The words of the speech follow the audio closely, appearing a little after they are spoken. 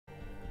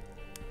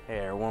Hey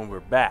everyone,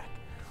 we're back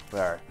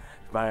with our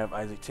Binding of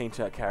Isaac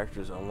Tainted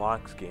characters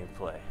unlocks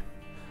gameplay.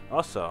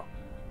 Also,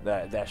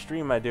 that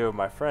stream I did with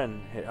my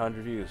friend hit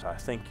 100 views. I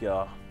thank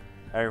y'all,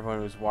 everyone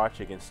who's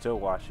watching and still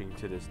watching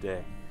to this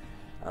day.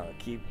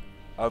 Keep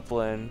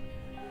uploading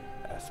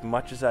as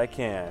much as I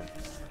can.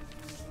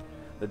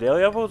 The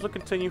daily uploads will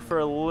continue for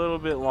a little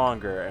bit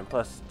longer, and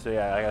plus,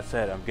 yeah, like I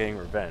said, I'm getting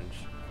revenge.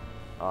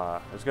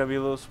 There's gonna be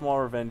a little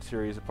small revenge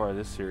series, a part of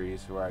this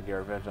series, where I get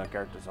revenge on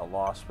characters I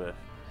lost with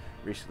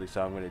recently.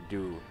 So I'm gonna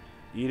do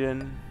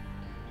Eden,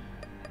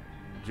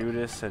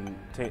 Judas, and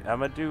I'm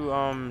gonna do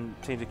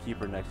Tainted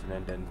Keeper next,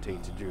 and then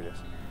Tainted Judas.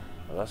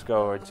 Well, let's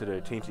go into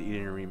the Tainted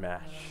Eden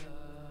rematch.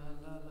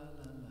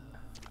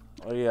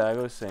 Oh yeah, I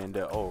was saying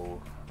that.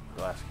 Oh,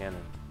 glass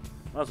cannon.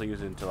 I also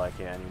use it until I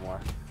can't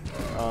anymore.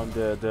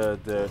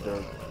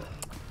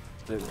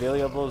 The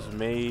daily uploads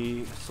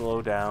may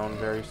slow down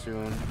very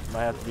soon.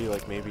 Might have to be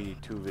like maybe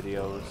 2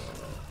 videos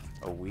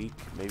a week,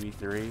 maybe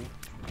 3.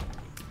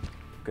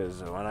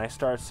 Because when I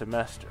start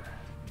semester,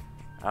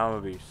 I'm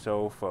gonna be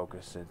so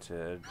focused into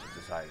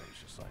this item,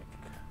 just like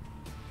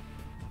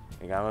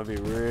I'm gonna be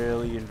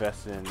really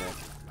invested in it.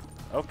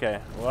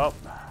 Okay, well,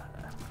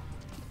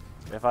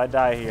 if I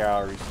die here,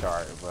 I'll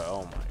restart. But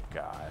oh my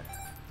god,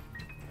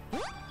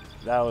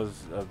 that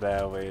was a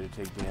bad way to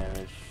take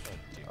damage.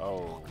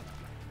 Oh.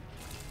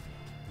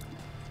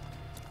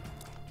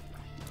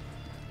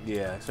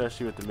 Yeah,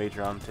 especially with the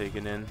major I'm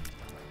taking in.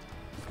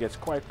 It gets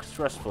quite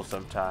stressful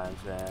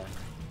sometimes, man.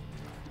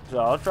 So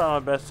I'll try my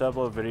best to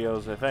upload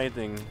videos. If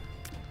anything,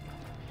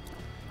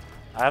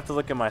 I have to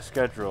look at my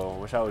schedule,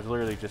 which I was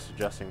literally just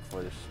adjusting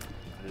for this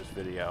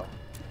video,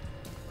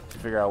 to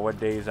figure out what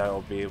days I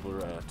will be able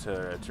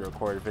to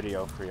record a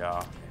video for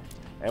y'all,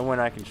 and when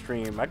I can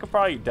stream. I could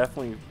probably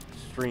definitely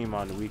stream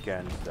on the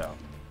weekends though,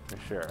 for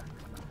sure,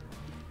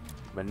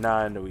 but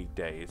not in the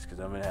weekdays, because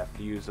I'm gonna have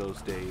to use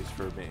those days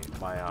for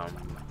my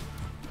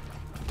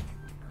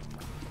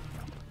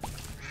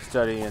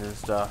studying and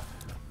stuff.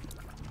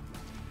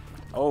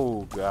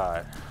 Oh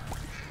god,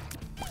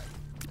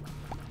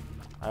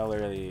 I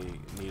literally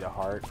need a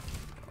heart,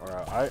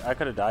 or I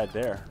could have died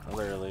there,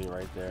 literally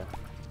right there.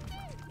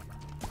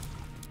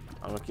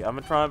 I'm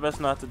gonna try my best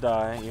not to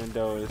die, even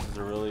though this is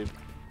a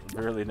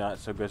really not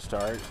so good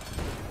start.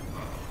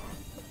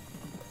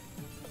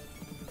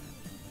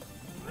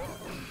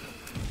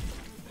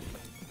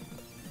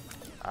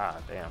 Ah,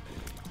 damn.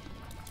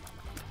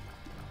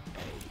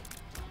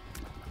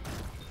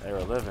 They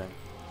were living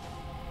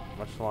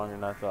much longer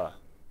than I thought.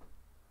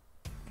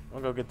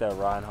 I'm gonna go get that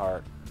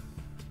Reinhardt.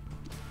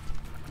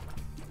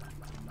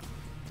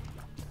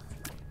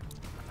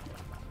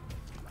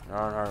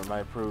 Reinhardt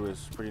might prove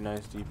is pretty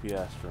nice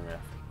DPS for me.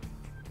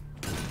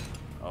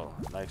 Oh,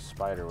 nice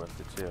spider with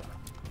it too.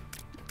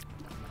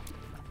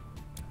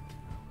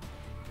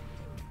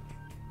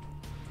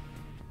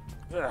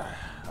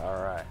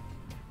 Alright.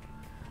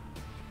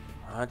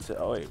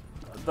 Oh wait,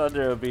 I thought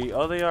there would be.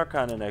 Oh, they are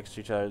kind of next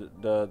to each other.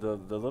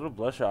 The little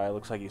blush eye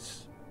looks like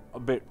he's a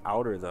bit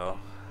outer though.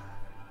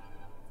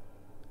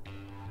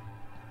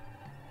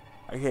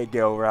 I can't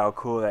get over how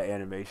cool that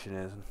animation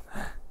is.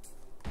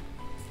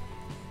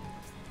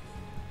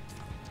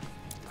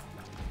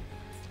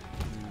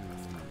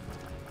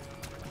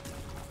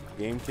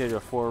 Game kit, a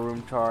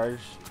 4-room charge,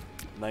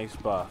 nice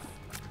buff.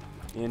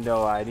 Even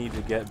though I need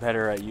to get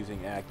better at using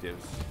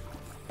actives.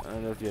 I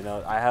don't know if you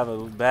know, I have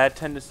a bad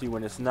tendency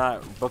when it's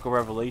not Book of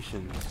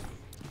Revelations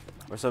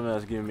or something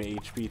that's giving me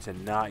HP to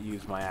not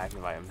use my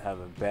active item. I have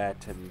a bad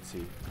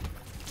tendency.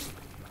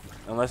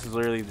 Unless it's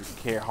literally just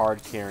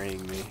hard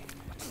carrying me,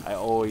 I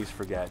always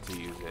forget to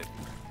use it.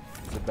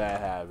 It's a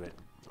bad habit.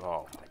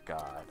 Oh my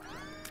god.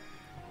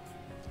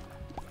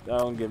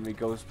 Don't give me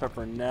Ghost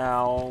Pepper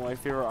now. My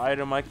favorite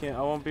item. I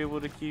won't be able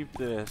to keep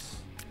this.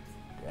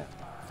 Yeah.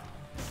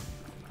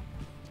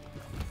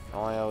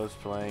 Only I was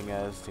playing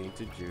as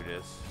Tainted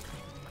Judas.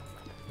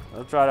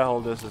 I'll try to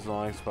hold this as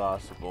long as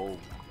possible.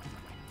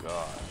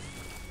 God.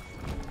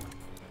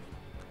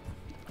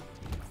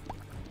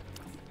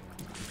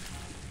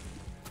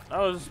 I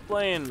was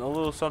playing a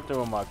little something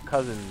with my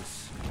cousins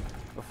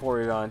before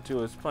we got into it.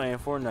 I was playing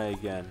Fortnite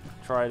again.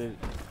 Tried it.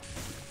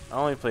 I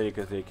only played it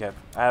because they kept.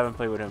 I haven't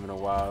played with him in a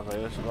while. I was like,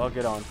 listen, I'll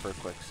get on for a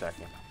quick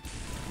second.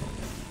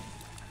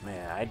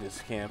 Man, I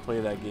just can't play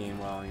that game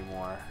well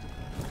anymore.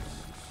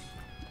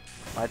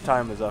 My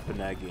time is up in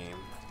that game.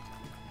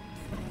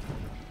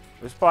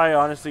 It was probably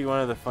honestly one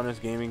of the funnest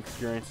gaming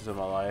experiences of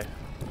my life.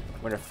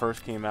 When it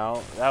first came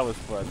out, that was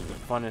the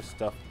funnest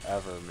stuff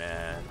ever,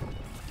 man.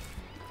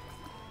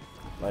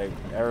 Like,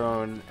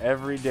 everyone,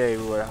 every day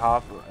we would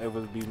hop, it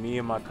would be me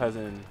and my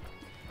cousin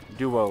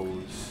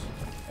duos.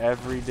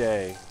 Every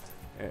day.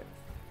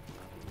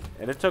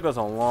 And it took us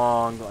a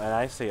long, and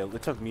I say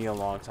it took me a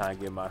long time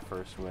to get my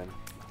first win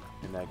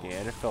in that game.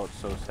 And it felt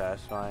so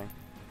satisfying.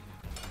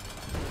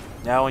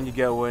 Now when you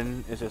get a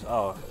win, it's just,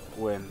 oh,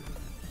 win.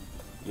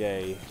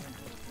 Yay.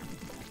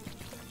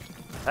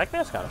 That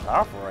guy's kind of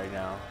powerful right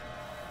now.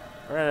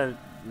 We're gonna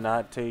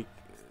not take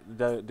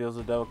Deals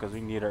of Devil because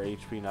we need our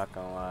HP, not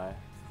gonna lie.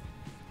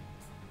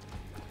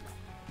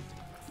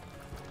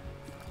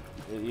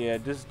 yeah,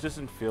 it just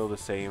doesn't feel the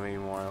same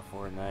anymore on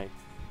Fortnite.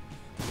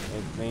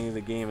 And mainly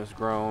the game has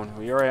grown.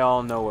 We already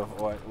all know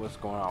what's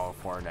going on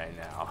with Fortnite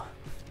now.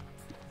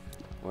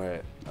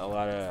 With a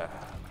lot of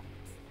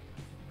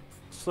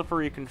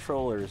slippery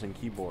controllers and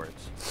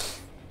keyboards,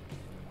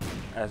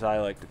 as I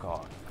like to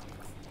call it.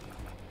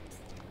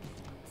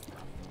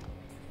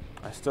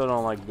 I still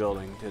don't like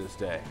building to this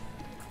day.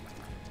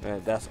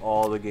 And that's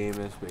all the game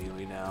is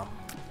mainly now.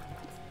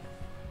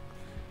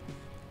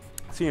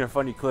 Seen a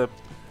funny clip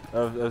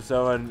of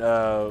someone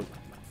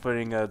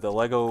putting the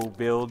Lego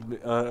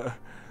build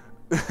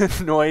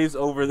noise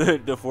over the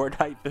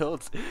Fortnite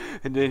builds,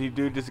 and then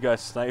dude just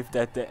got sniped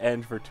at the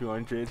end for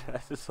 200.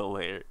 That's just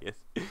hilarious.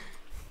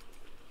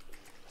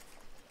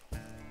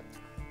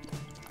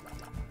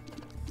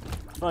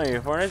 Funny,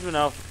 Fortnite's been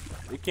out.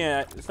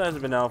 It's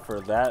not been out for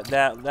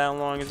that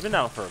long. It's been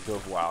out for a good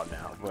while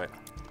now, but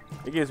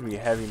it gives me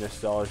heavy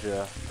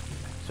nostalgia,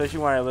 especially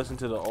when I listen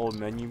to the old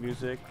menu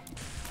music.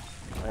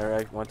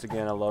 Alright, once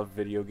again, I love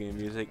video game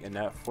music, and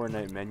that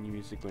Fortnite menu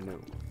music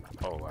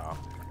oh wow.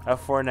 That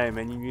Fortnite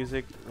menu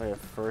music, when it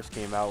first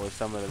came out, was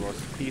some of the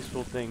most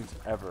peaceful things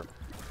ever.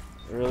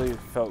 It really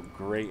felt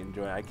great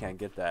enjoying. I can't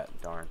get that,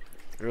 darn.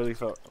 It really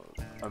felt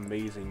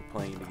amazing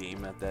playing the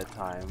game at that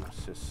time.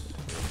 It's just...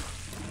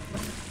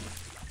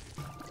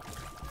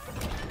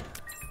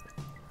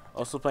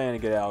 Also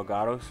planning to get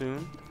Elgato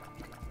soon,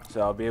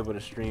 so I'll be able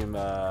to stream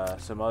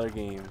some other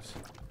games.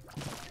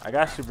 I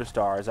got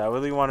Superstars. I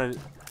really want to...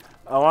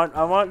 I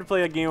want to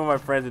play a game with my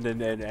friends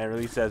and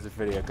release it as a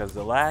video, because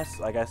the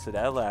last, like I said,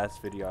 that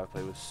last video I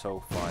played was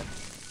so fun.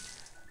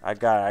 I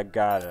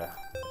gotta.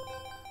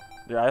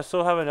 Dude, I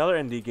still have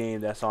another indie game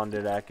that's on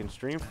there that I can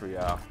stream for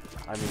y'all.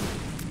 I mean,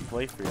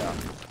 play for y'all.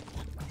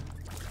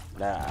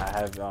 That I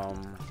have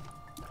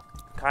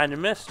kind of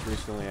missed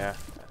recently. I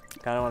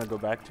kind of want to go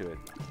back to it.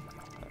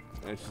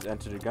 It's just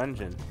Enter the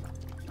Gungeon.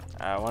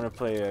 I want to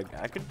play a.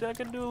 I could do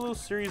a little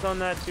series on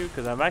that too,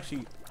 because I'm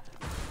actually.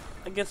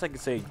 I guess I could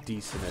say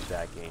decent at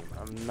that game.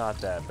 I'm not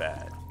that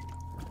bad.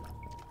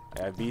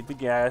 I beat the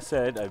game. I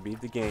said I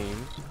beat the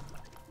game.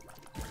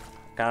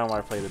 Kind of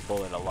want to play the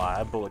Bullet a lot.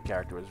 That Bullet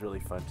character was really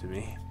fun to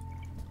me.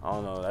 I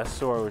don't know. That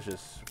sword was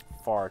just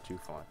far too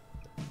fun.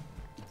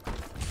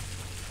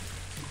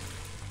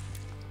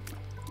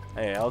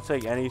 Hey, I'll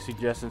take any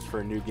suggestions for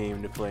a new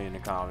game to play in the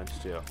comments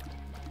too.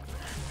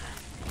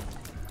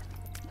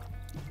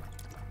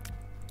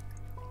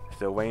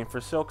 Still waiting for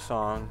Silk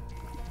Song.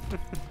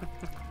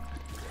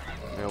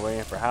 Been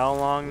waiting for how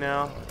long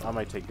now? I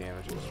might take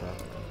damage this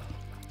round.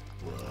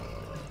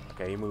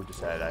 Okay, he moved his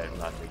head. I am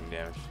not taking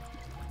damage.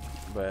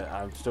 But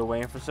I'm still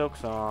waiting for Silk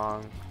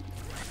Song.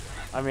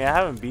 I mean, I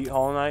haven't beat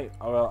Hollow Knight.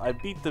 Oh, well, I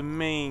beat the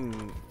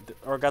main,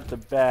 or got the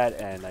bad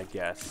end, I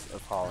guess,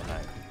 of Hollow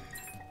Knight.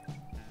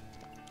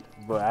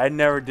 But I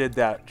never did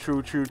that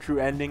true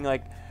ending.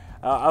 Like,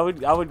 I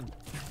would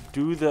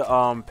do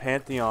the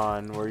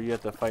Pantheon where you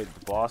have to fight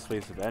the boss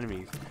waves of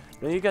enemies.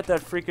 Then you got that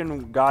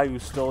freaking guy who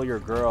stole your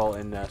girl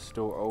in that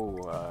store.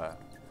 Oh,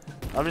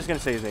 I'm just gonna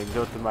say his name.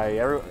 Go to my.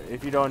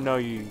 If you don't know,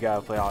 you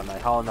gotta play Hollow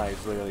Knight. Hollow Knight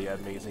is literally an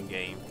amazing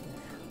game.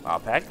 Wow,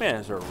 Pac-Man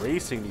is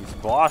erasing these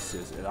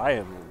bosses, and I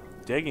am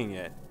digging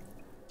it.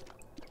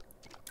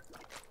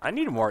 I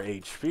need more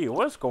HP.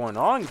 What's going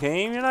on,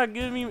 game? You're not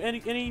giving me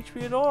any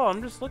HP at all.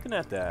 I'm just looking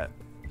at that.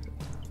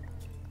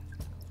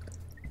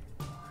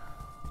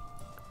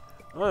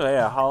 Oh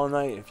yeah, Hollow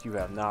Knight, if you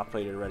have not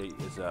played it already,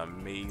 is an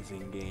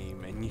amazing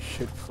game, and you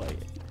should play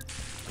it.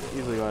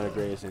 Easily one of the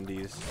greatest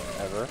indies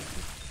ever.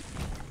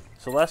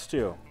 Celeste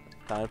too.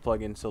 Time to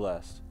plug in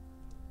Celeste.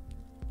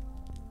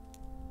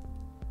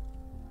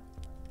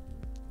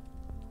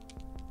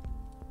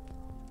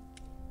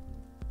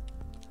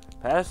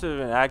 Passive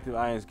and active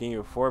Ion's game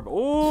before, but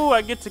ooh,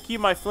 I get to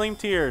keep my flame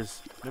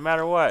tears no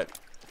matter what.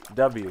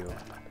 W.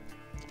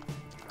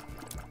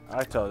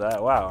 I told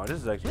that. Wow,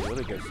 this is actually a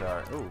really good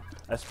start. Ooh,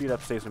 that speed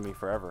up stays with me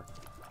forever.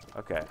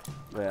 Okay,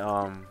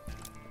 but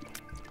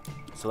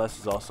Celeste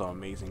is also an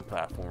amazing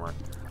platformer.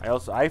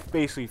 I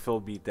basically full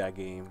beat that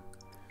game.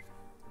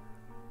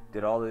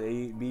 Did all the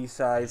A, B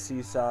sides,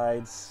 C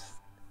sides.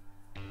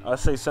 I'll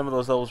say some of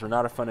those levels were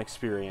not a fun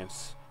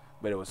experience,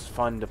 but it was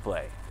fun to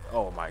play.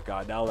 Oh my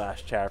god, that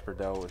last chapter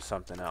though was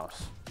something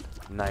else.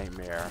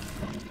 Nightmare.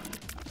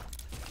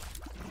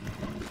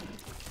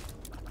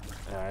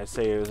 Yeah, I'd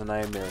say it was a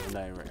nightmare. It was a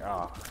nightmare.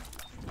 Oh.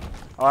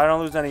 Oh, I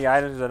don't lose any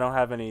items. I don't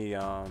have any.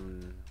 I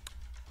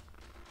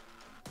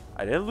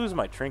did lose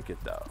my trinket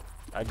though.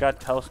 I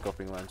got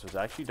telescoping lenses.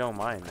 I actually don't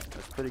mind.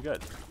 That's pretty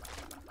good.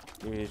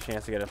 Give me a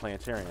chance to get a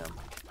planetarium.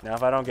 Now,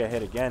 if I don't get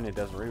hit again, it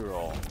doesn't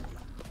reroll.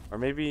 Or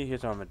maybe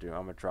here's what I'm gonna do.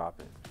 I'm gonna drop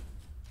it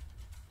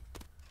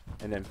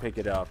and then pick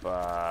it up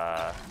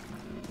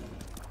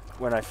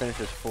when I finish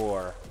this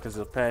 4, because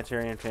the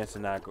planetarium chance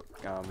did not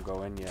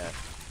go in yet.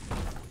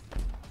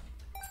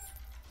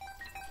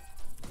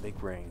 Big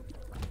brain.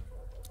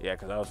 Yeah,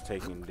 because I was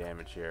taking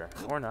damage here.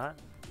 Or not.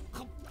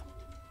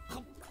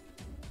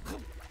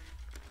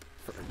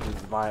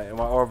 My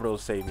orbital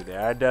saved me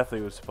there. I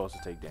definitely was supposed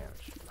to take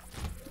damage.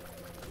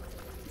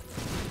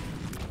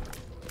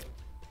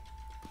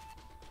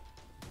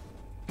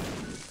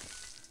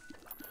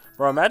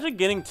 Bro, imagine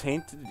getting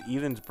Tainted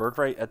Even's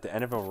birthright at the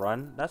end of a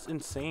run. That's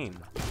insane.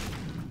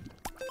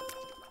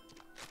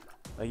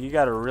 Like, you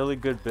got a really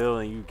good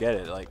build and you get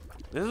it. Like,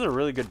 this is a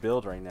really good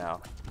build right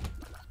now.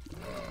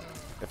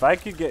 If I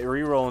could get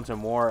reroll into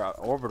more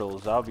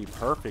orbitals, that would be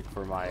perfect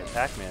for my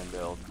Pac-Man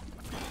build.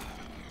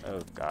 Oh,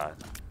 God.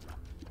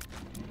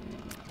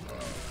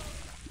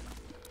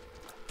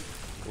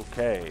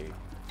 Okay.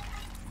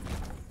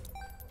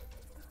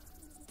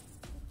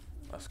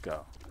 Let's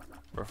go.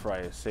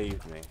 Birthright has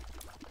saved me.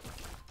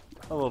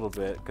 A little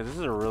bit, because this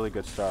is a really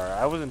good start.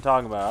 I wasn't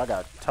talking about it. I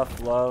got Tough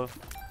Love.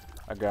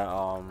 I got,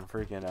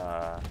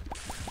 freaking,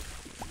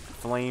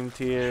 Flame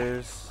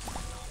Tears.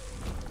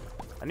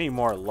 I need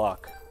more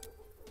luck.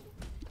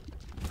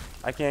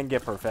 I can't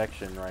get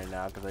perfection right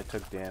now because I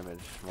took damage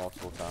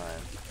multiple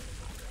times.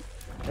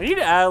 I need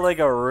to add like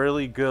a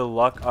really good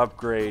luck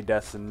upgrade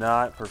that's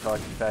not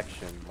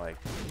perfection. Like,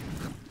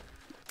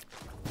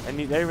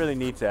 they really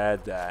need to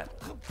add that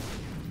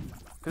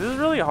because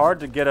it's really hard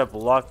to get up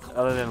luck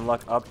other than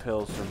luck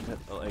uphills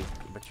from like.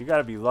 But you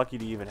gotta be lucky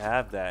to even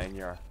have that in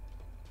your.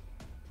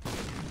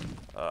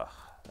 Ugh,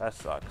 that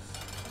sucks.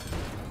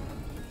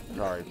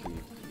 Sorry, Pete.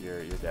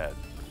 You're dead.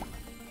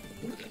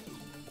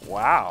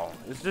 Wow,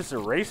 it's just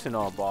erasing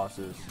all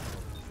bosses.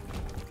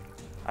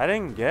 I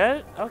didn't get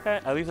it? Okay,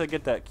 at least I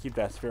get that. Keep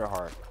that spirit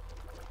heart.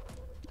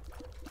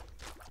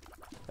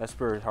 That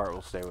spirit heart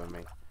will stay with me.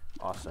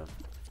 Awesome.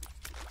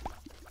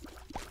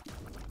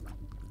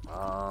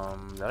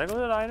 Did I go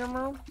to the item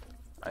room?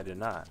 I did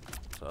not.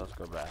 So let's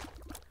go back.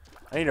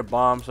 I need a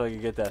bomb so I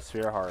can get that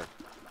spirit heart,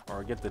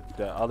 or get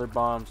the other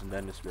bombs and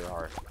then the spirit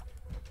heart.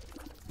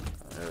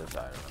 There's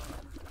the item room.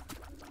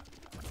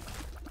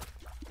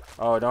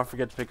 Oh, don't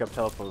forget to pick up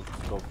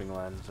telescoping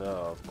lens.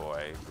 Oh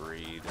boy,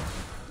 greed.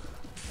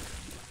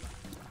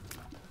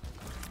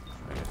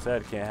 Like I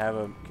said, can't have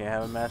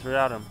a match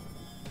without him.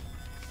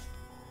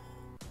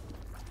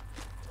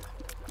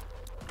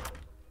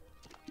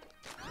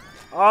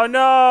 Oh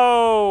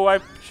no! I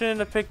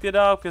shouldn't have picked it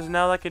up because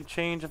now that can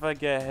change if I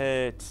get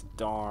hit.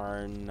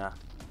 Darn.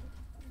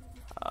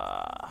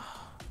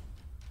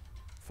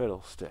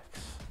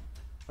 Fiddlesticks.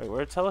 Wait,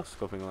 where'd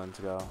telescoping lens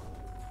go?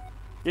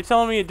 You're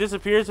telling me it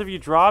disappears if you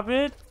drop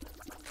it?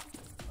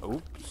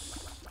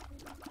 Oops.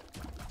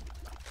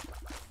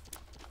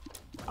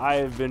 I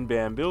have been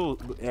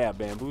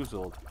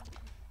bamboozled.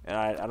 And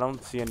I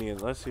don't see any.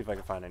 Let's see if I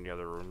can find any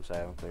other rooms I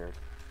haven't cleared.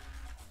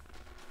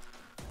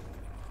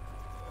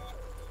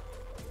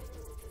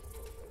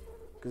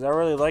 Because I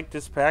really like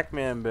this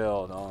Pac-Man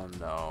build. Oh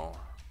no.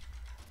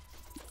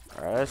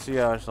 Alright, let's see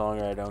how much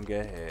longer I don't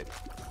get hit.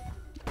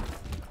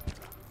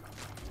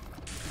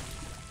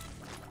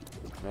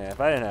 Man,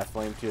 if I didn't have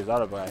Flame Tears, I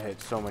would have got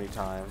hit so many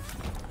times.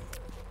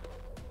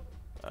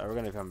 We're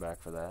gonna come back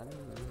for that.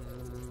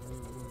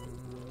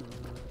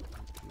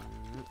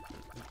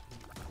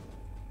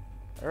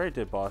 I already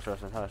did Boss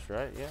Rush and Hush,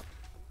 right? Yep.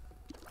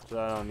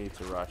 So I don't need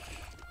to rush.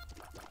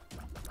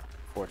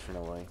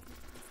 Fortunately.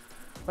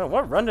 Man,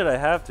 what run did I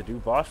have to do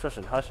Boss Rush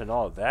and Hush and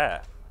all of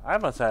that? I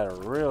must have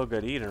had a real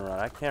good Eden run.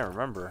 I can't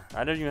remember.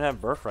 I didn't even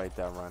have Birthright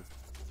that run.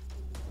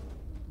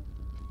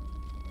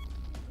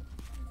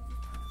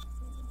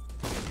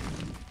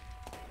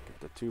 Get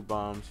the 2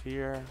 bombs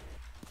here.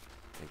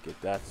 And get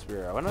that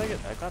spirit. When did I get?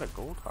 I got a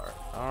gold heart.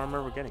 I don't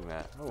remember getting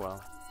that. Oh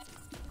well.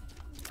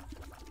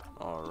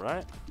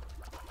 Alright.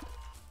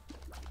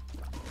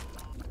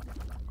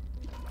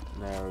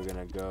 Now we're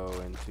gonna go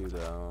into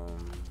the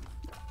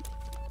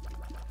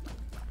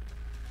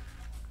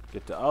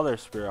get the other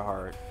spirit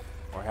heart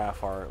or half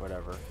heart,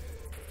 whatever.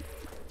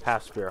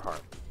 Half spirit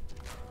heart.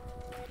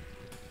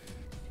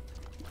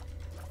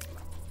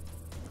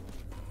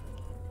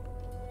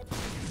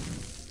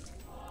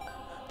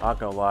 Not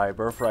gonna lie,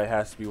 Birthright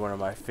has to be one of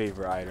my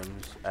favorite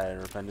items at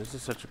Repent. This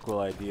is such a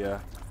cool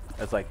idea.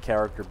 As like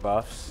character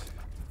buffs.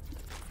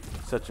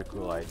 Such a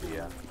cool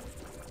idea.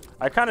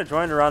 I kind of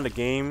joined around the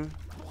game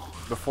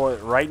before,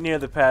 right near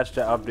the patch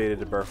that updated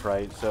the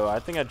Birthright, so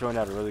I think I joined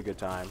at a really good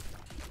time.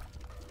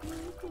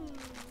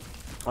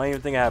 I don't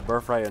even think I had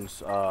Birthright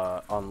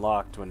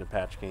unlocked when the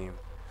patch came,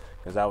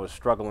 because I was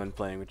struggling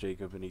playing with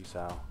Jacob and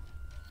Esau.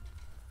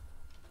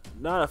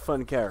 Not a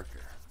fun character,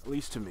 at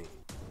least to me.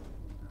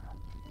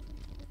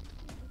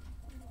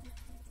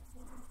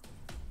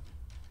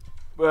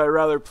 But I'd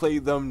rather play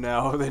them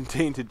now than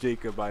Tainted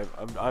Jacob.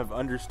 I've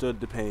understood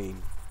the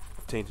pain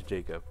of Tainted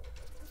Jacob.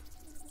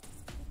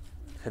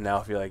 And now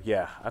I feel like,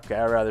 yeah, okay,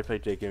 I'd rather play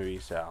Jacob and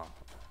Esau.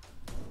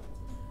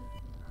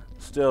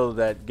 Still,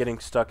 that getting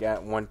stuck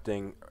at one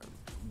thing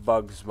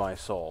bugs my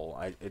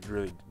soul. It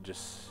really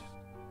just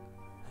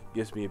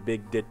gives me a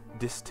big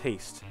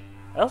distaste.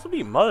 I also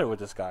beat Mother with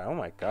this guy. Oh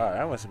my god,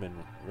 I must have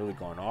been really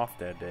going off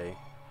that day.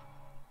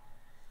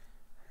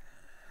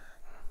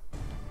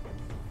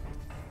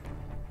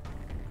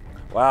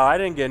 Wow, I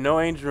didn't get no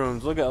angel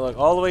rooms. Look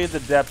all the way at the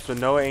depths with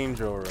no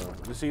angel room.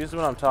 You see, this is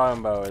what I'm talking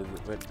about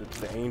with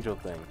the angel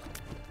thing.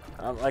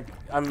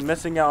 I'm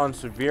missing out on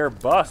severe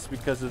busts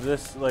because of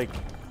this like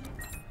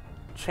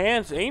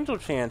angel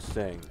chance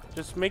thing.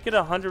 Just make it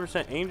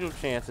 100% angel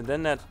chance, and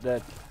then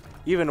that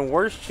even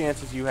worse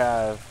chances you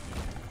have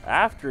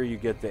after you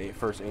get the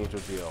first angel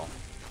deal.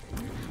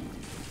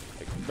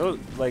 Like those,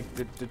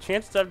 the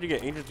chances after you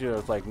get angel deal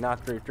is like not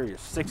very good. You're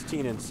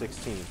 16 and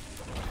 16,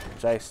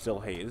 which I still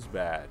hate. Is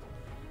bad.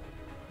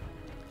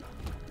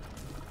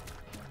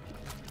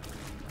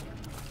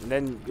 And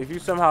then if you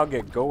somehow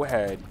get go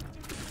ahead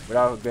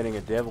without getting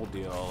a devil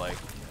deal, like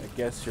I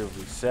guess you'll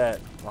reset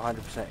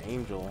 100%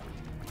 angel.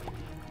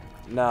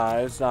 Nah,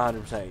 it's not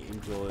 100%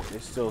 angel.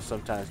 It still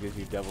sometimes gives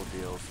you devil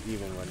deals,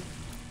 even when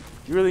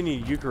you really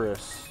need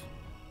Eucharist.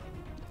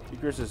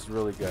 Eucharist is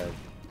really good,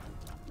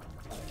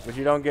 but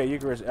you don't get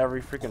Eucharist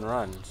every freaking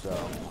run, so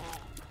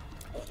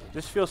it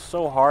just feels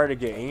so hard to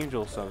get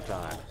angel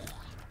sometimes.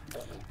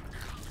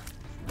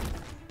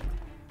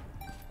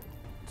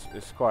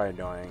 It's quite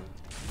annoying.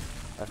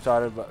 I've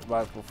thought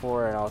about it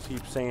before, and I'll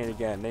keep saying it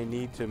again. They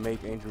need to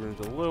make angel rooms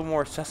a little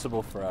more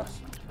accessible for us.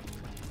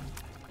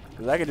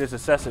 Because I could just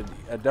access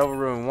a devil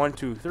room 1,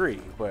 2, 3,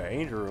 but an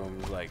angel room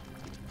is like,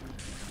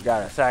 you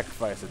gotta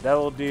sacrifice a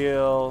devil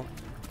deal,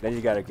 then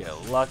you gotta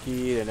get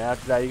lucky, and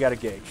after that you gotta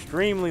get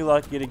extremely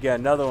lucky to get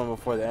another one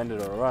before the end of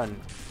the run.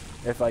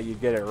 If like you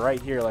get it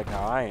right here like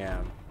how I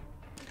am.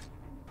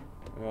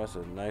 Oh, that's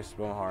a nice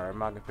bone heart. I'm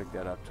not gonna pick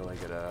that up till I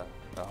get a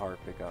heart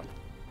pickup.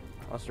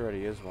 Unless there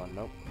already is one.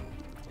 Nope.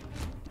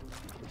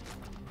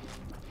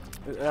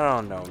 I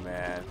don't know,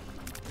 man.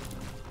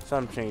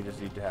 Some changes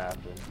need to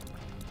happen.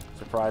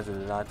 Surprised it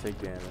did not take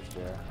damage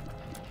there.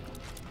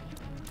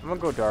 I'm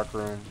gonna go dark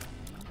rune.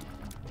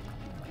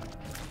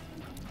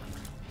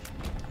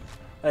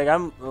 Like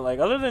I'm like,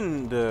 other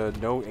than the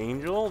no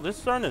angel,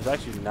 this run is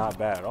actually not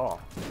bad at all.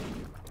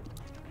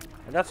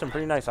 I got some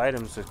pretty nice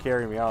items to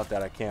carry me out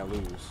that I can't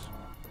lose.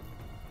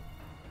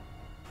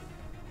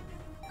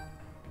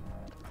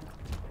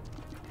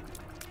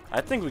 I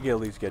think we can at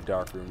least get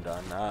dark rune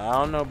done. I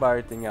don't know about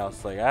everything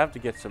else. Like I have to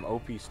get some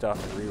OP stuff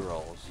and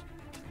rerolls.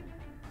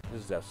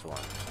 This is this one.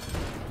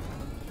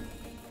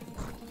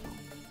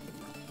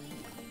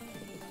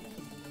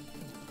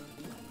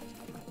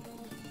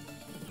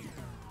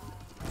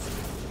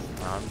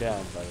 I'm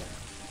down, buddy.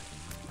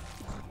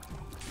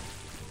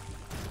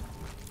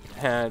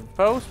 And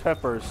Post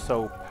Pepper is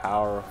so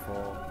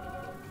powerful.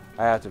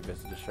 I have to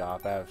visit the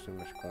shop. I have too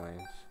much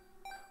coins.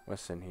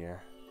 What's in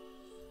here?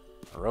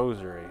 A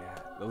rosary.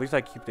 At least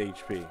I keep the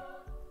HP.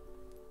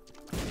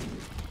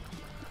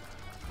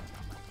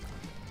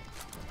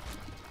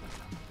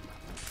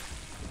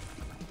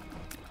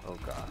 Oh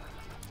god.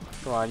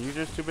 Come on, use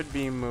your stupid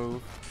beam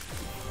move.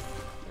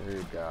 There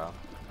you go.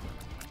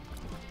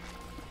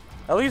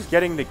 At least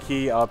getting the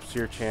key ups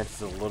your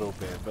chances a little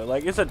bit, but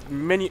like it's a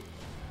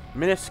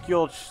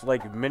minuscule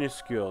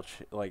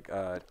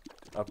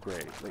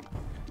upgrade. Like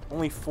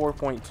only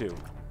 4.2.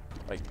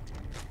 Like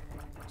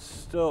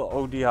still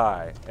ODI,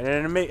 and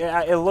then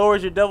it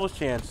lowers your devil's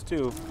chance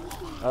too.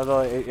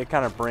 Although it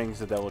kind of brings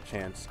the devil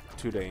chance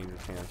to the angel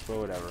chance, but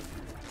whatever.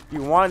 If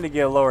you wanted to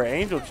get a lower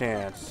angel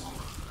chance,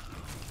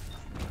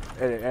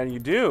 and you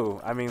do,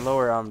 I mean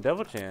lower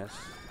devil chance,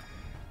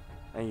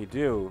 and you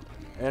do,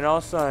 and all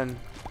of a sudden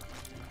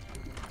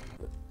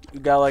you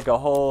got like a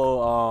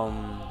whole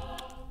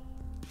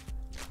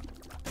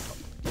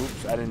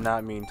oops, I did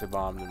not mean to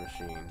bomb the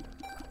machine.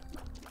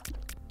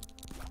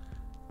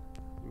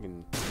 You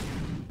can,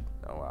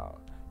 oh wow.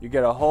 You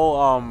get a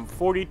whole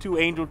 42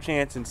 angel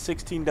chance and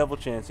 16 devil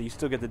chance, and you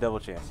still get the devil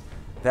chance.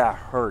 That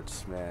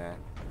hurts, man.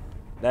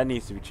 That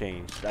needs to be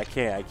changed. I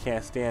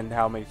can't stand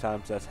how many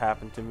times that's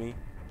happened to me.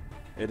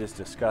 It is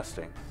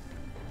disgusting.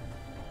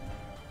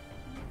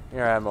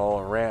 Here I am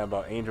all rant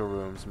about angel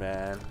rooms,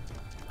 man.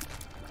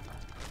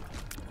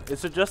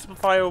 It's a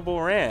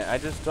justifiable rant. I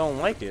just don't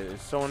like it.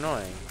 It's so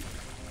annoying.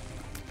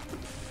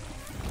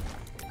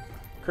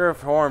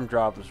 Curved horn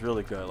drop is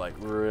really good. Like,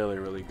 really,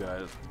 really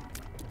good.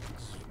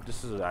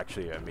 This is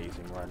actually an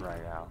amazing run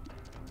right now.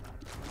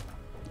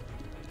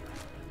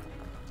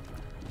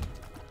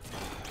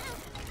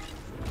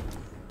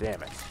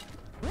 Damn it.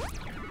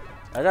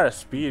 I got a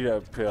speed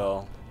up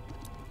pill.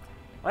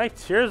 My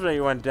tears rate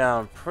went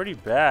down pretty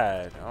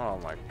bad. Oh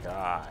my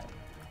god.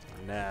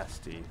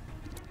 Nasty.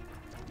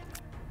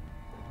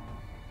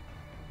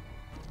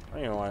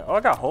 Anyway, oh, I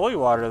got holy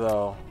water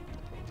though.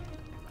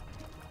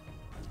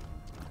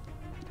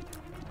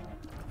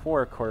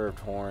 Poor curved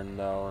horn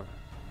though.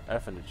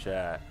 F in the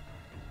chat.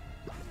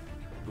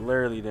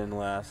 Literally didn't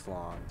last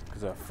long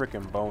because of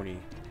freaking bony.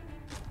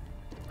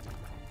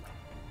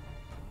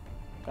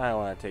 I don't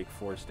want to take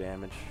force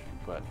damage,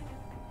 but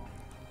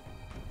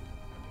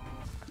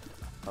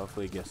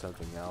hopefully get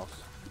something else.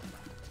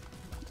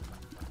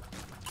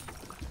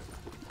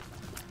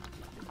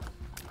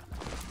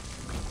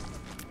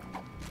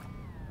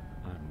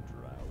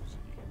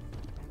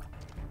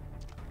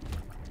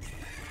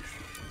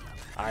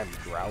 I'm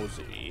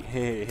drowsy.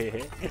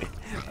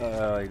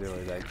 I like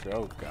doing that.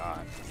 Oh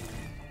god.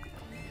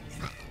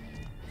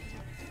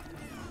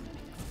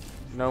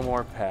 No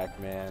more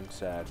Pac-Man.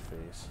 Sad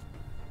face.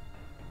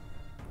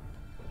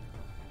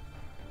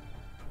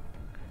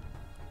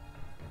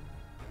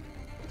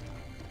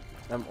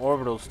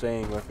 Orbital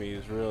staying with me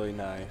is really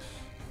nice.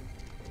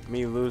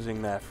 me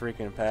losing that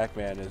freaking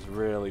Pac-Man is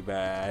really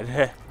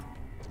bad.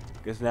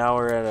 Because now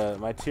we're at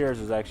my tiers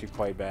is actually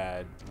quite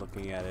bad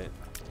looking at it.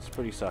 It's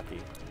pretty sucky.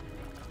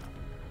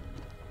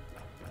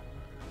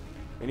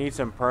 We need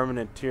some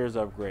permanent tiers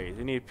upgrades.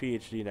 We need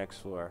PhD next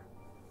floor.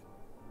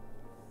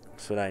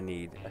 That's what I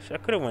need. Actually, I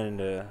could have went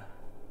into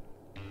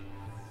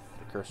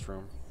the cursed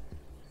room.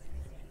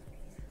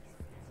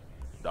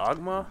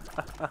 Dogma?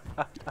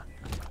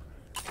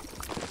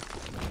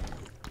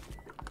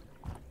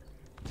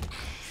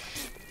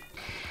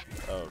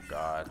 Oh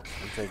god.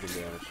 I'm taking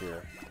damage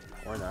here.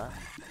 Or not.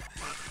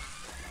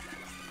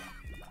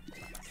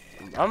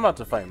 I'm about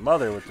to fight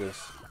Mother with this.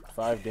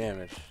 5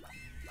 damage.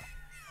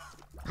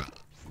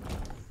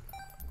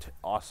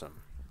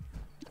 Awesome.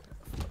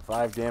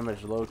 5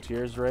 damage, low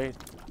tears rate.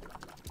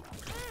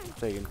 I'm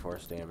taking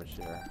force damage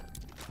here.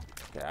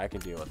 Okay, I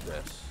can deal with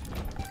this.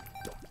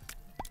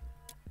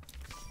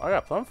 Oh, I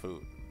got plum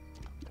food.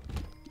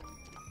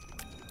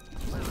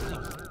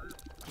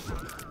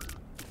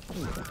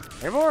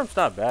 Rainbow Worm's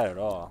not bad at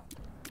all.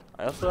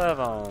 I also have,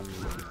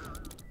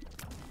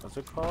 what's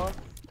it called?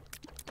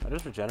 I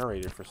just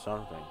regenerated for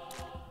something.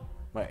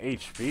 My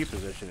HP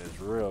position is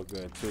real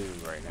good too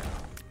right now.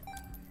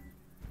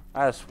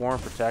 I have Swarm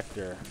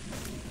Protector.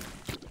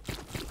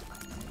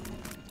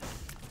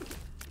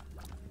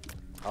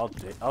 I'll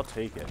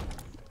take it.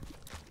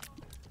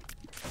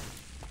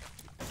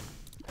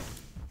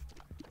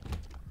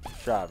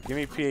 Shop, give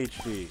me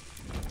PhD.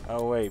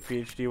 Oh wait,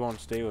 PhD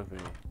won't stay with me.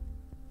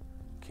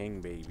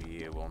 King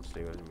baby, it won't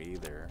stay with me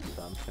either.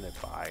 So I'm just gonna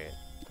buy it.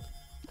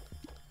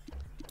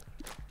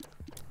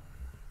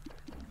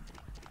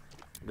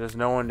 There's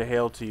no one to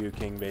hail to you,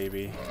 King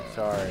baby.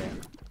 Sorry.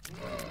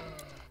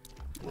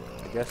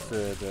 I guess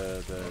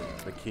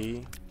the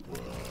key.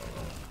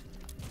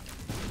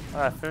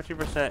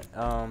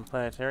 50%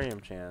 planetarium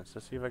chance.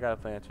 Let's see if I got a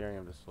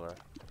planetarium this floor.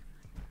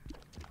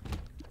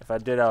 If I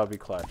did, I would be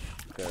clutch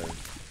because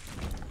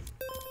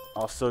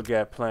I'll still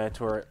get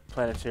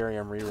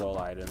planetarium reroll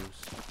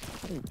items.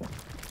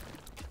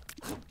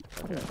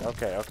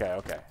 Okay.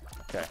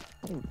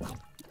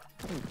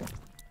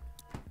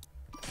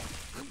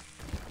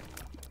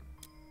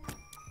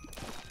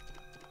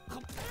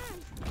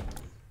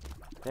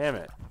 Damn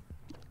it.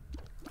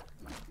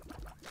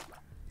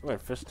 Ooh,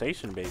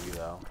 Infestation baby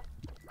though.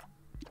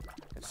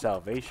 It's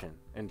Salvation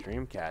and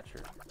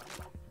Dreamcatcher.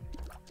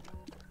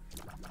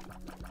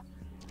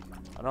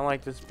 I don't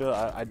like this build.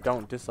 I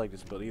don't dislike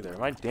this build either.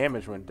 My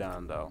damage went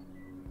down though.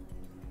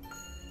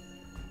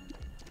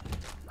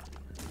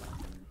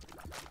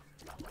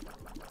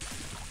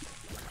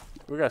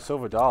 We got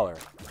silver dollar.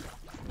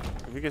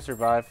 If we can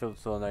survive till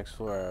the next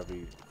floor, that'd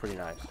be pretty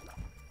nice.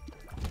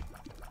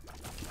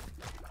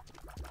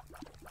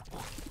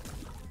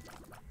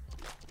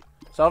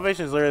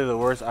 Salvation is literally the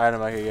worst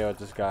item I could get with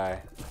this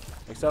guy.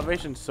 Like,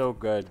 Salvation's so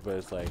good, but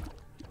it's like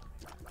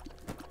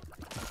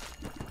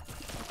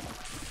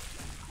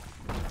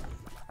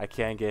I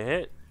can't get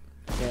hit.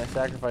 Can't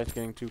sacrifice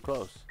getting too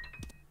close.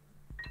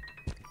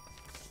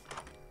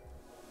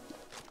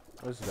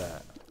 What's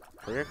that?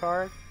 Career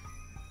card?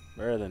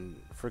 Better than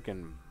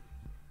freaking,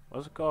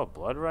 what's it called?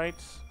 Blood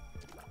rights?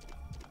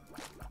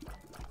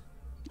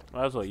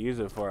 Might as well use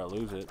it before I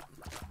lose it.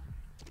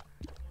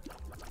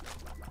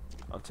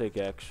 I'll take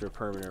extra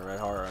permanent red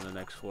heart on the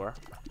next floor.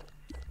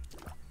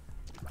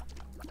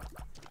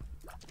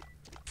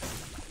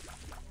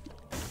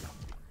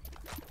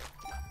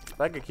 If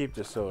I could keep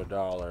this to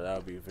 $1, that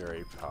would be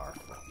very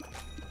powerful.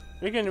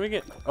 We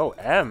can, oh,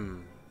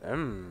 M.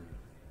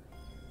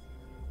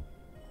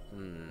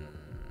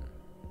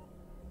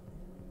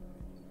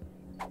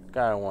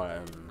 Gotta want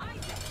M.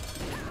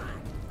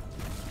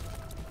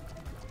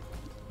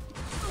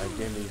 Like,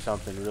 give me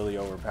something really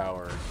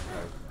overpowered.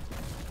 Like,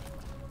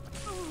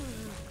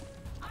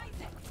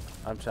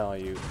 I'm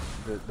telling you,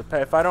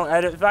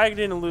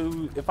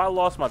 if I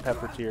lost my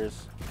pepper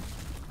tears,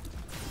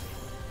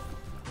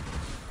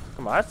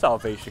 come on, that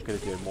Salvation could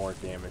have did more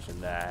damage than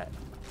that.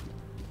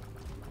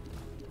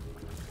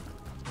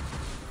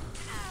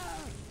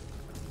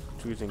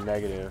 Choosing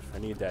negative, I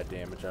need that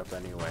damage up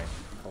anyway.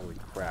 Holy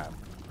crap!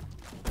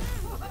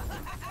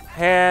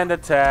 Hand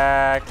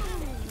attack.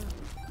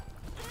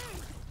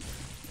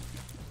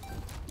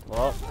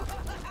 Well,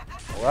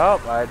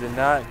 I did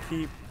not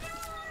keep.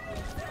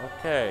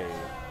 Okay.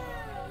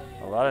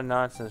 A lot of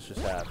nonsense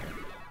just happened.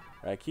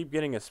 I keep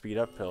getting a speed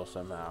up pill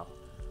somehow.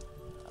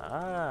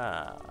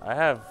 Ah, I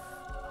have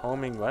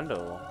homing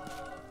Wendell.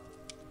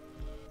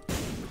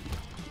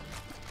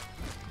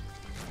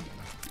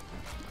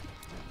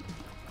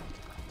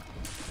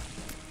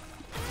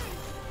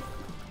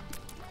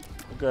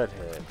 Good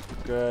hit.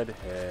 Good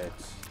hit.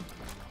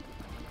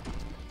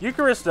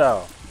 Eucharist though.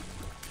 Let's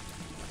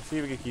see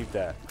if we can keep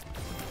that.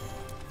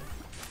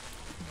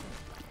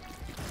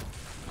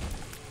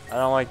 I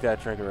don't like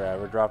that trinket rat.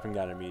 We're dropping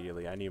down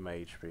immediately. I need my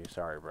HP.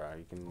 Sorry, bro.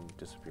 You can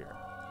disappear.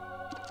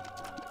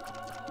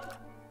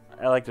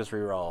 I like this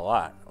reroll a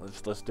lot. I'll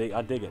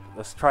dig it.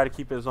 Let's try to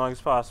keep it as long as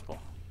possible.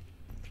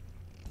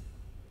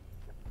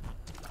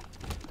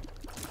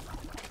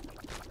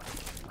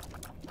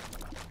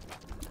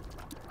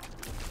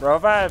 Bro,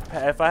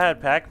 if I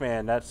had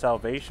Pac-Man, that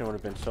salvation would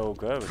have been so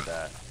good with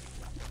that.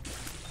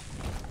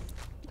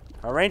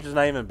 Our range is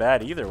not even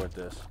bad either with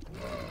this.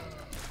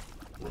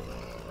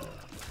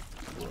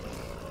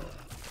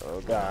 Oh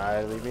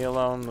god, leave me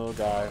alone, little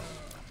guys.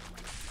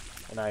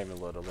 They're not even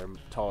little, they're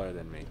taller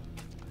than me.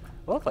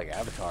 I look like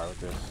Avatar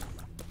with this.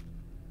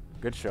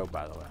 Good show,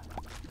 by the way.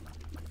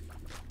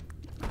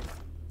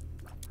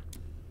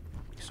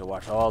 Used to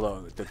watch all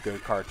the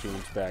good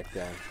cartoons back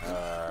then.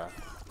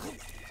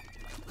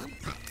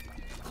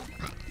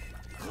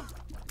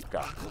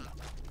 God.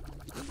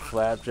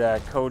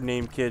 Flapjack,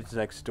 Codename Kids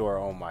Next Door.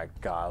 Oh my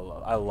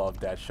god, I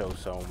love that show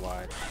so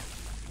much.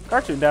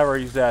 Cartoon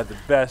Network used to have the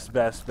best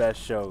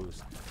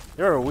shows.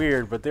 They were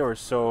weird, but they were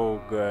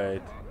so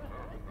good.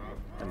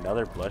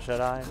 Another Bloodshot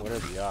Eye? What are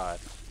the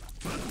odds?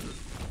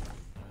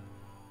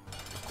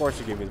 Of course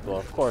you gave me the blow.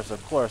 Of course.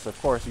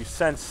 You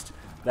sensed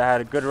that I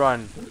had a good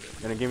run.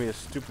 Gonna give me the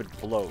stupid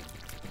bloat.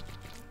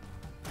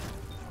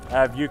 I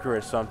have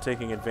Eucharist, so I'm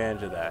taking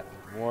advantage of that.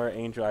 More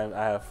Angel,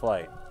 I have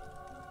Flight.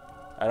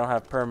 I don't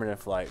have permanent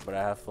flight, but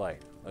I have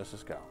flight. Let's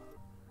just go.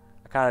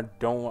 I kind of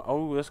don't want...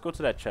 Oh, let's go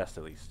to that chest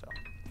at least, though.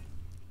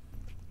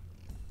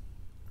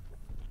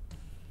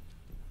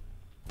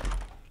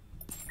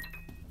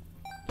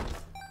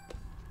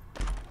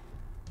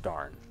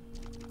 Darn.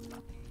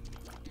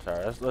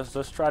 Sorry,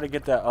 let's try to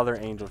get that other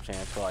angel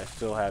chance while I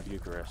still have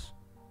Eucharist.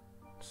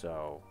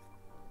 So...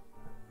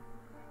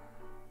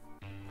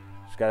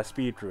 Just gotta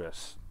speed through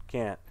this.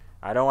 Can't.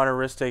 I don't want to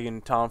risk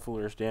taking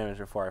tomfoolish damage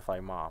before I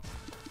fight Mom.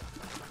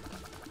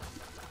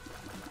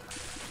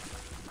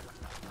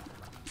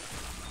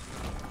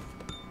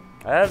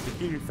 I have the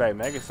key to fight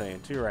Mega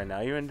Saiyan 2 right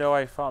now, even though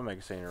I fought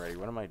Mega Saiyan already.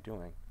 What am I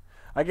doing?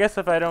 I guess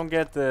if I don't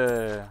get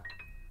the...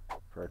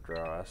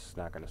 Retro, that's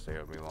not going to stay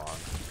with me long.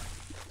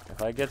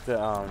 If I get the,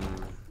 Oh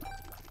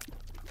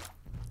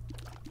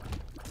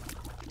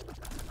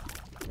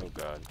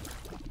god.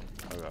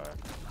 Oh god.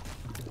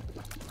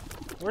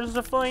 Where's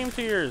the flame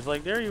tears?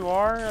 Like, there you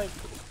are. Like,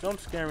 don't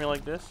scare me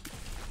like this.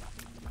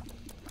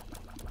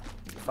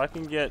 If I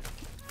can get...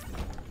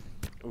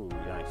 Ooh,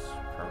 nice.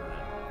 Permanent.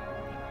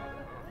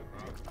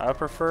 I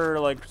prefer,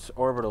 like,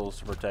 orbitals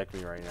to protect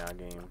me right now,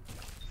 game.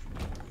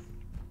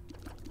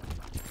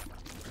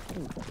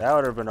 That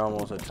would have been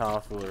almost a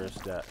tomfoolish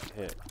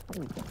hit.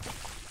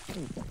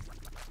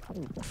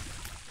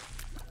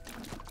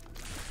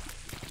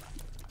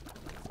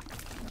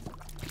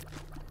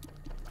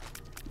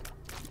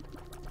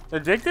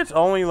 Addicted's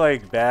only,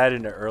 like, bad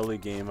in the early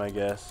game, I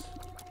guess.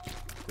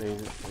 They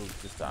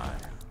just die.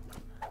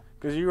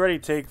 Because you already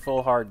take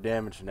full hard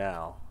damage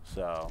now,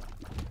 so...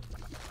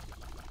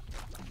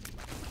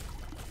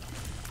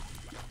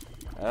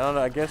 I don't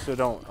know, I guess it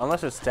don't,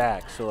 unless it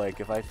stacks, so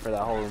like, if I, for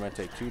that whole room, I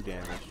take 2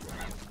 damage.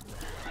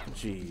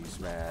 Jeez,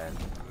 man.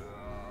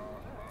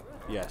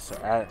 Yes,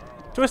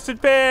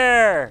 Twisted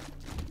Pair!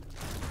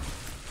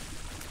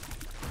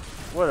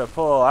 What a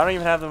pull, I don't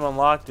even have them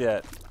unlocked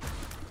yet.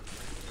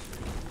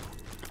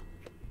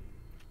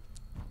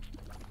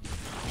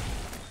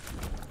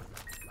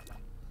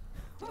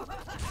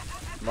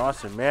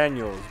 Monster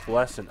Manual is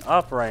blessing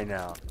up right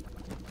now.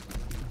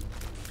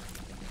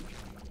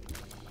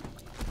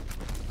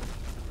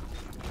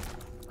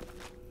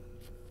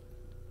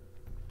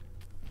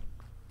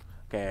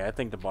 Okay, I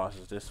think the boss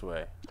is this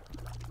way.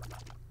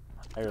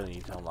 I really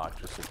need to unlock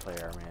Twisted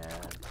Player, man.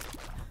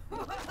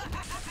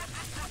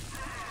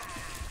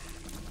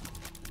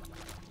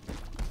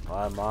 A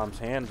lot of Mom's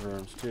hand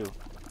rooms, too.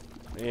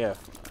 Yeah,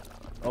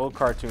 old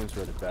cartoons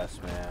were the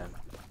best, man.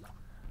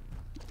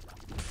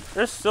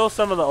 There's still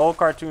some of the old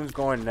cartoons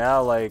going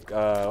now, like,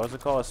 what's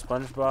it called?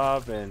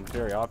 SpongeBob and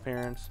Fairy Odd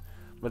Parents.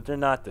 But they're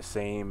not the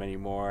same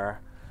anymore.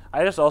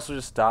 I also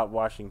just stopped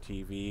watching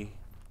TV.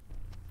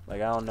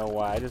 Like, I don't know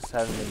why. I just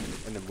haven't been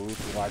in the mood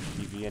to watch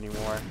TV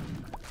anymore.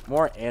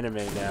 More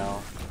anime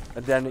now.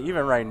 But then,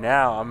 even right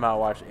now, I'm not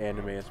watching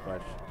anime as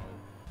much.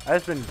 I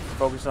just been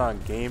focused on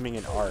gaming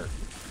and art.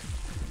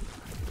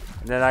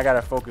 And then I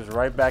gotta focus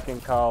right back in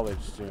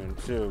college soon,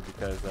 too,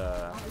 because,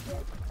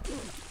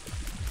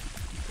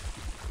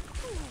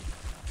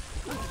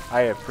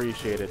 I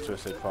appreciated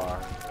Twisted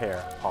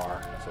Pair.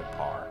 I said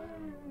par.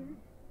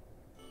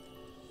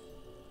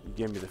 You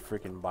give me the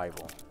freaking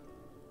Bible.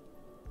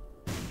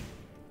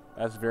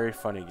 That's a very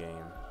funny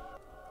game.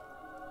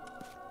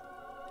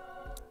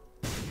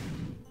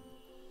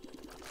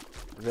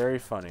 Very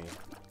funny.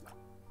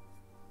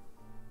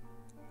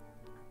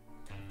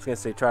 I was gonna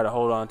say try to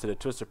hold on to the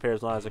Twister Pair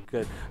as long as I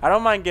could. I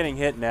don't mind getting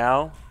hit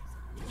now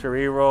to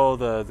reroll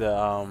the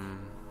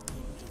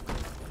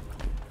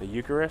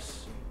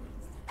Eucharist.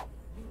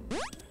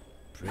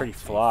 Pretty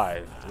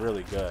fly,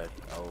 really good.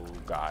 Oh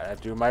god,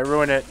 that dude might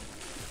ruin it.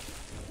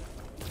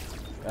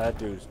 That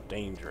dude's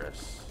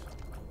dangerous.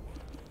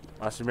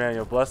 Monster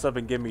Manual, bless up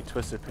and give me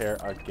Twisted Pair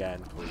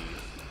again, please.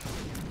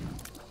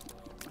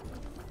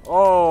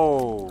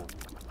 Oh!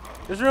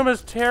 This room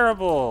is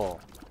terrible!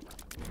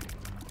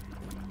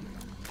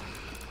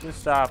 Good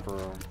stop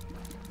room.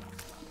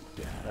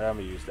 Yeah, I'm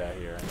gonna use that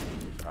here.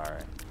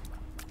 Alright.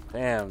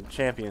 Damn,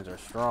 champions are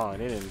strong.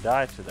 They didn't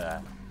die to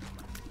that.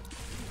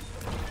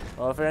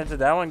 Well, if granted,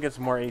 that one gets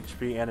more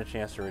HP and a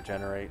chance to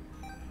regenerate.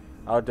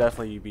 I'll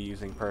definitely be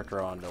using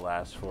Pertra on the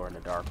last floor in the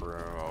dark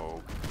room.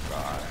 Oh,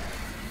 God.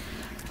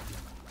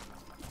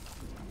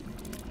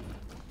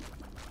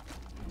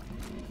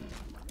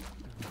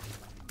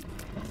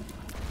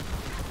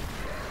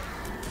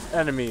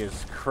 Enemy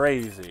is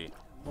crazy.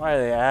 Why do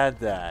they add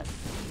that?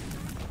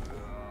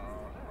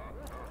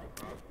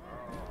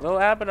 Little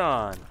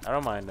Abaddon. I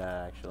don't mind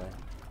that, actually.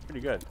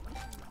 Pretty good.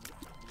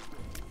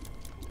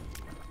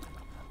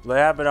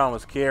 The Abaddon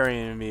was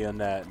carrying me on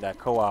that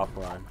co-op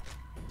run.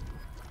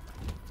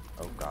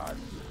 Oh, God.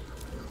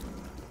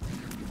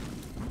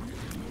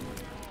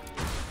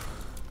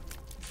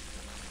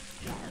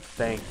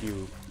 Thank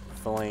you,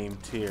 Flame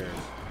Tears.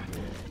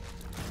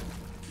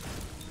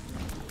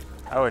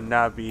 I would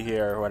not be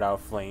here without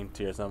Flame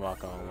Tears, I'm not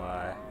gonna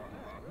lie.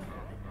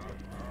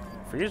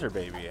 Freezer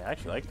Baby, I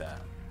actually like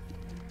that.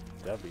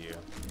 W.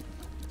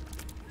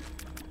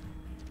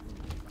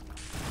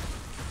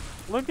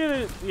 Look at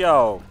it,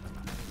 yo.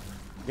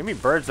 Give me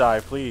Bird's Eye,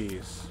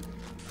 please.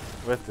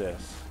 With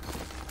this.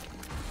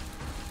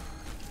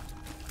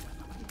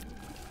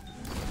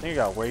 I think he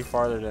got way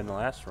farther than the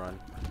last run.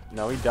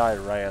 No, he died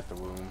right at the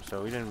womb,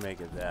 so we didn't make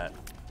it that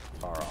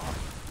far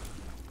off.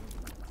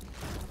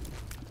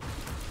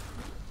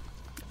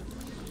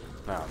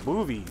 Nah,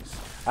 movies.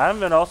 I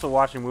haven't been also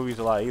watching movies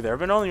a lot either. I've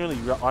been only really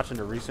watching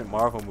the recent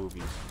Marvel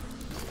movies.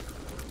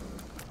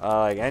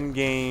 Like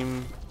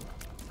Endgame.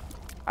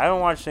 I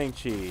haven't watched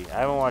Shang-Chi. I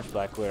haven't watched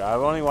Black Widow.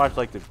 I've only watched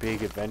like the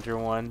big Avenger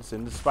ones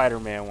and the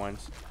Spider-Man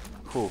ones.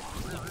 Whew.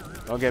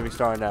 Don't get me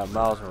started on that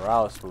Miles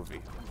Morales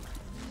movie.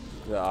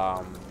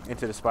 The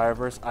Into the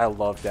Spider-Verse. I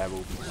love that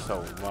movie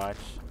so much.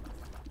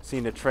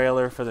 Seen the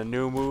trailer for the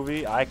new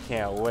movie. I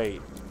can't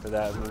wait for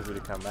that movie to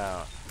come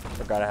out.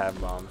 I gotta have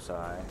Mom's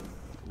Eye.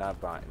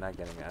 Not buying. Not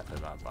getting it. I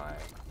said not buying.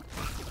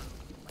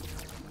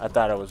 I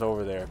thought it was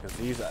over there because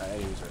these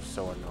enemies are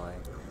so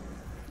annoying.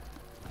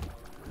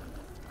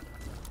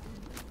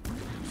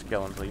 Just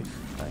kill him, please.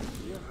 Thank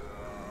you.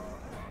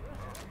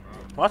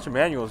 Watch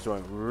Emmanuel's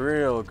doing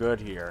real good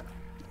here.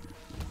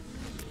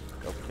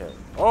 Okay.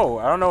 Oh,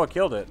 I don't know what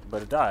killed it,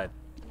 but it died.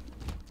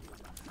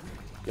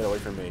 Get away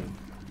from me.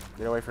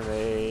 Get away from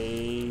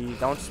me.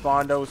 Don't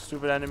spawn those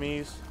stupid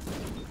enemies.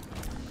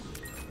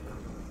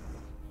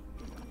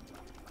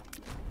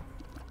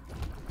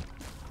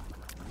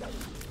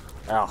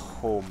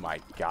 Oh my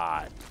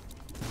God.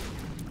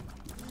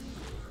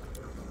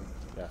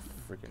 That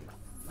freaking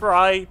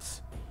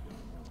fright.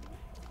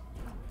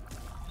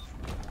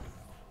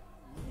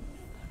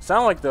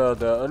 Sound like the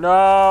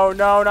no,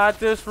 not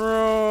this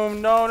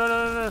room.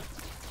 No.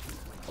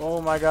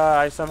 Oh my God,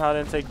 I somehow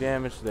didn't take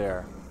damage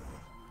there.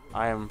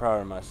 I am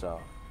proud of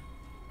myself.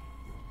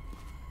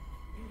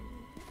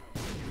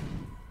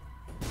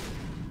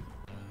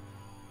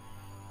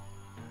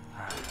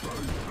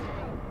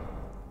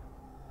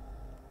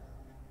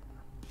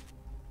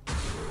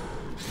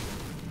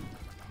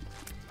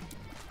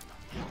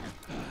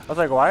 I was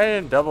like, why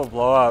didn't double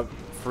blow up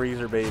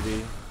Freezer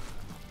Baby?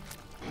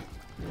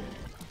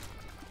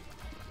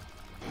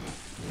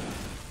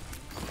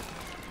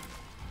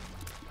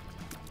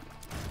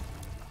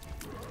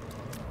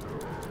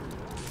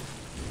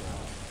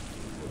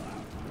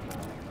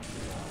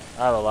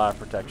 I have a lot of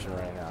protection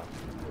right now.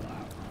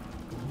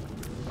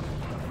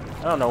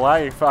 I don't know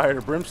why you fired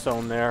a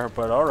brimstone there,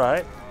 but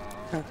alright.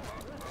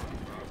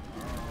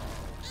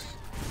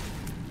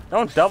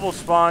 Don't double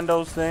spawn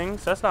those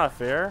things. That's not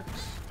fair.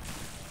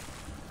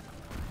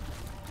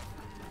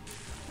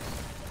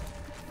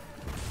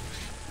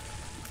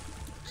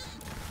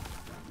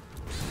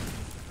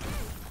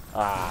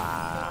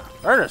 Ah,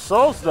 earn a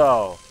souls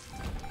though.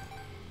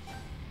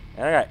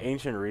 And I got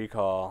Ancient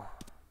Recall.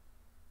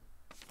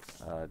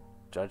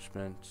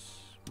 Judgment.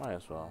 Might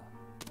as well.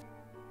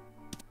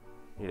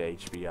 Need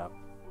HP up.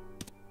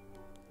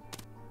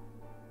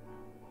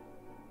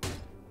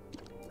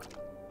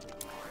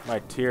 My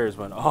tears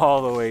went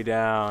all the way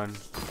down.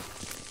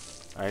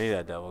 I need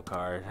that double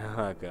card. I'm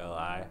not gonna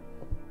lie.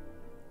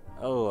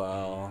 Oh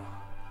well.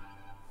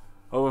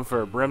 Hoping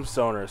for a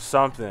brimstone or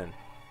something.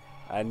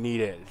 I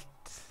need it.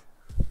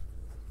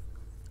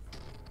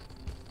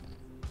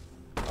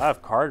 I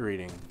have card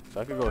reading, so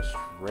I could go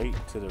straight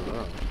to the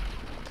room.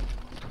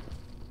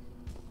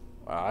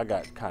 Wow, I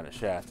got kind of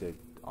shafted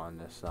on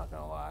this, not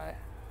gonna lie.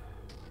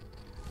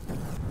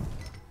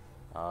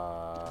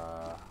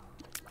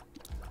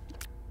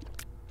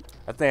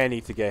 I think I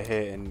need to get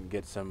hit and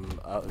get some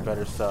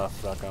better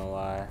stuff, not gonna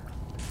lie.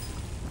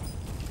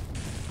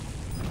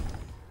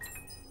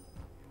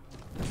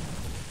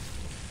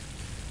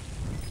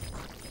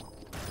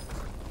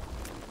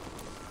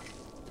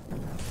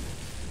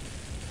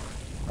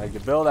 Like the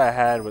build I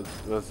had was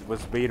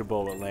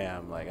beatable with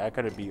Lamb. Like I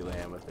could have beat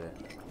Lamb with it.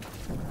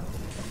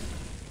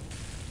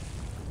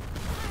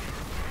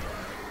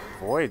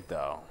 Void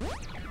though.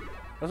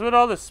 That's what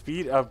all the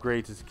speed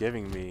upgrades is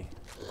giving me.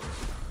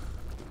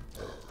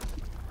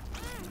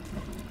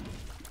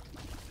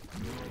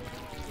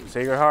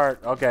 Sacred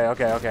Heart. Okay,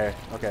 okay, okay.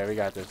 Okay, we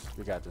got this.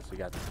 We got this. We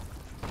got this.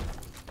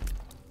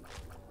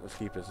 Let's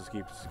keep this. Let's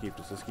keep this. Let's keep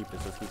this. Let's keep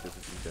this. Let's keep this.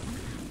 Let's keep this.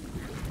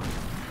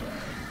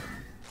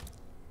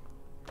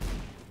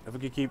 If we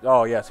could keep...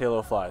 Oh, yes.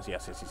 Halo flies.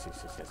 Yes, yes, yes, yes,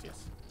 yes, yes,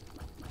 yes.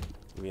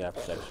 Give me that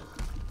protection.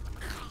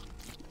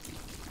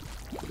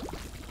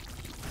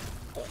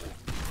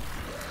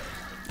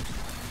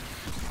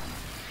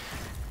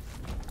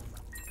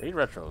 Raid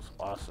Retro's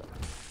awesome.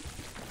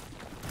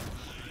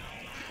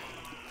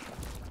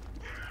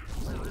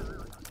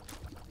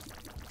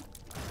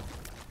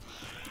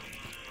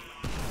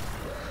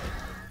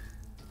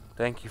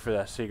 Thank you for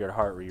that Secret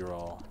Heart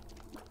reroll.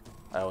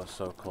 That was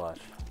so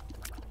clutch.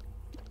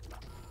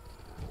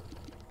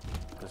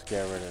 Let's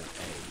get rid of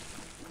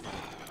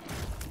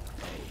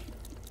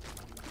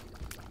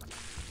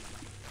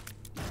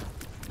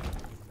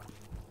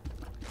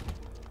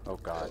Oh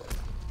god.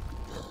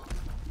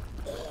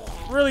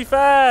 Really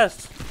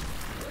fast!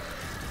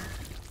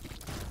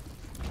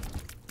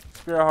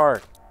 Spirit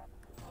Heart.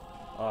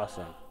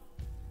 Awesome.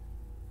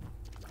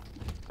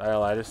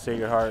 I just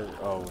Sacred Heart.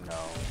 Oh no.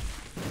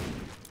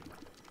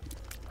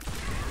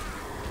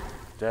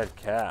 Dead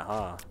cat,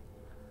 huh?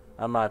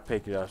 I might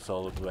pick it up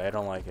solo play. I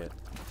don't like it.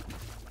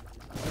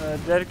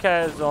 Dead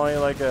cat is only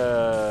like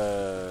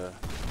a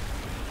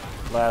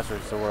last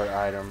resort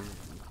item.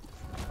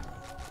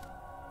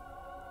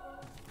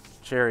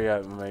 Cherry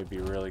up may be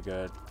really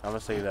good. I'm gonna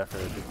save that for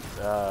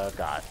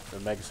the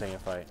Mega Saiyan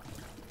fight.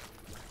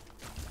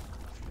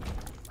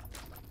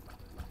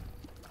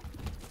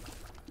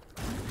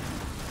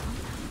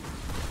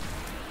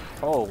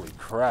 Holy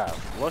crap!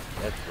 Look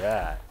at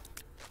that.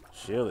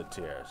 Shielded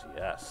tears,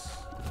 yes.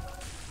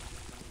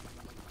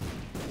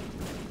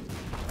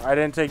 I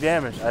didn't take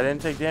damage. I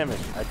didn't take damage.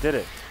 I did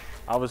it.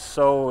 I was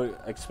so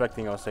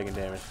expecting I was taking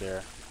damage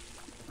there.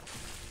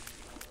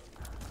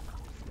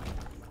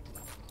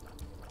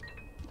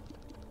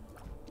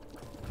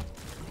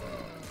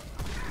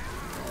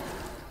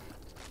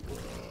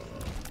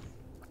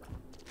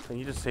 Can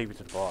you just take me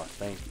to the boss?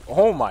 Thank you.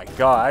 Oh my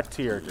god, that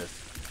tear just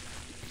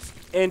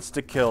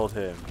insta-killed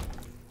him.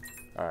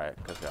 Alright,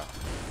 let's go.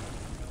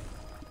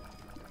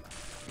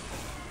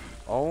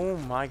 Oh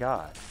my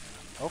god.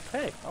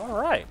 Okay,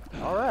 alright,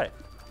 alright.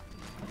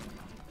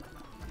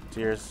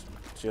 Tears,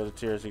 shield of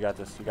tears, you got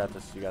this, you got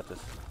this, you got this.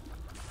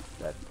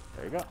 There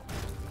you go.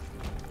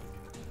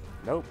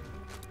 Nope.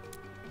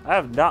 I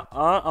have not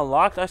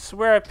unlocked. I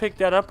swear I picked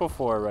that up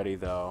before already,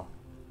 though.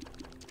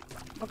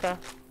 Okay.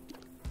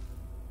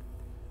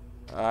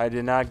 I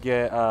did not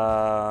get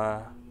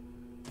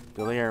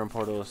Delirium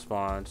portal to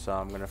spawn, so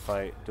I'm gonna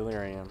fight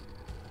Delirium.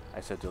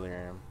 I said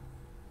Delirium.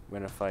 I'm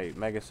gonna fight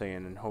Mega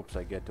Saiyan in hopes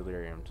I get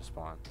Delirium to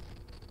spawn.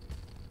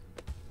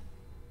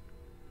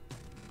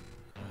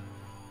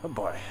 Oh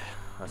boy,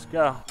 let's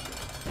go.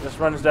 This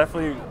run is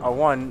definitely a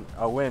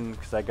win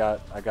because I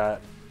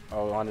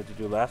wanted to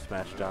do last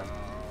match done.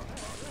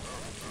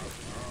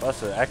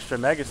 Plus an extra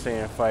Mega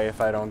Saiyan fight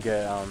if I don't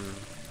get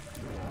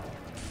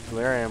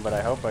Delirium, but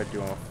I hope I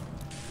do.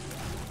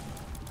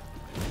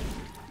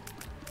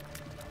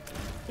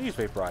 Please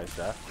vaporize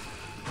that.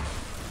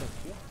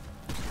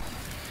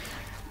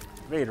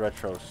 Raid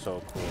Retro is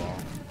so cool.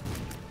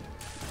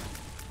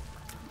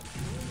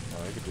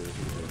 Oh, we could do this,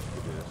 we could do this, we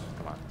could do this.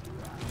 Come on.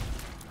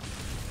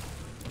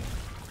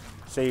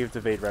 Save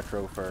the Raid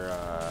Retro for,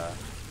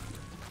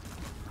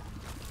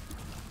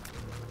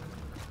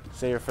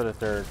 save it for the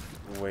third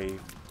wave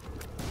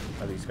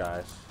of these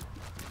guys.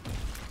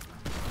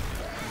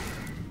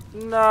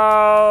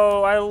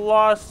 No! I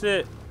lost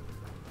it!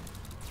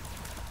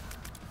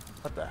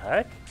 What the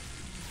heck?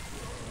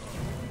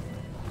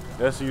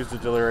 Let's use the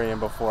Delirium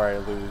before I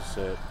lose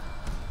it.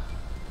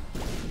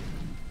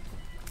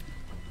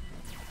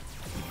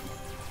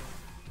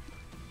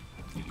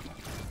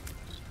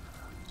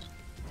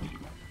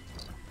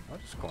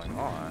 What's going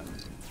on?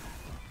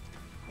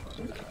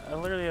 I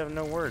literally have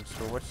no words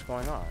for what's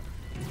going on.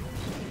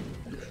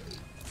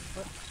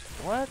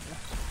 What?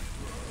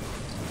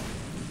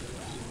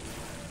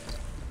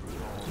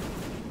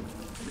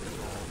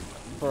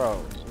 Bro,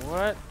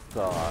 what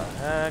the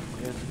heck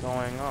is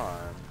going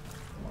on?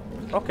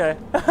 Okay.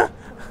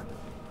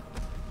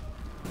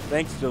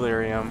 Thanks,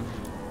 Delirium.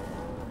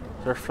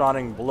 They're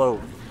spawning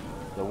bloat.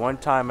 The one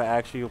time I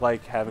actually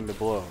like having the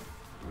bloat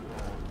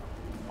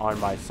on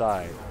my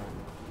side.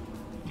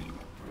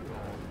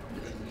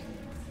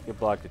 You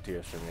blocked the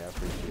tears for me, I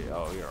appreciate it.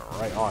 Oh, you're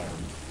right on it.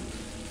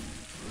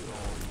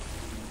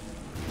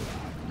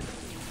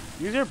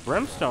 Use your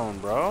brimstone,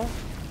 bro.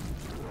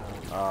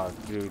 Oh,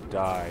 dude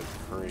died.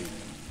 Freak.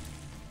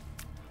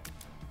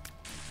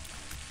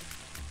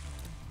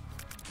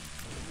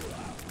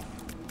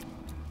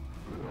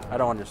 I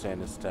don't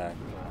understand this attack.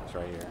 It's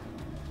right here.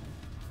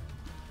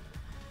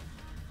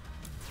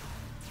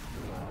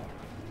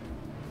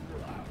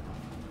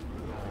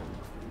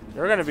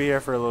 They're gonna be here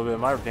for a little bit.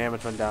 My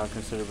damage went down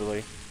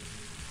considerably.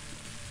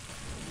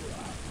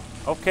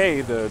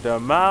 Okay, the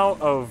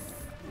amount of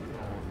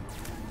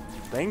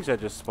things that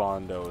just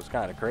spawned though is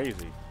kind of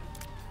crazy.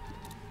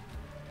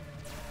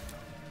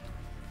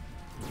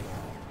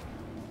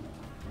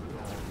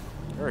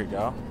 we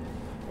go.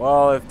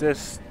 Well, if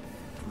this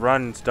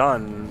run's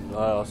done,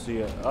 I'll see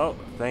it. Oh,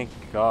 thank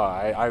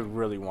God. I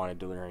really wanted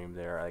delirium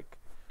there. Like,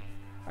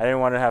 I didn't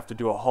want to have to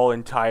do a whole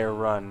entire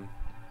run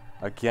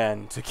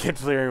again to get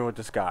delirium with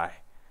this guy.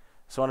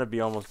 Just want to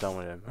be almost done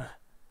with him.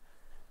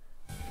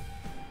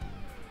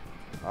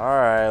 All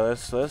right,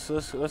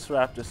 let's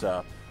wrap this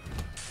up.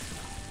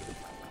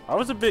 I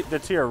was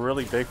the tier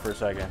really big for a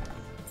second.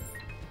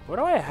 What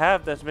do I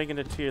have that's making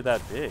the tier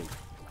that big?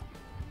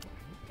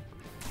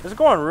 It's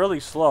going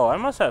really slow. I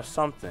must have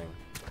something.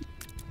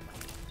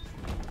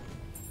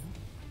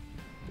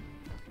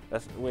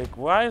 Wait,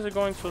 why is it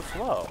going so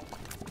slow?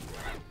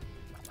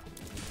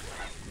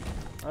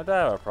 I don't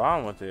have a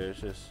problem with it. It's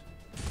just...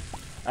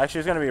 Actually,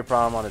 it's going to be a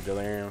problem on a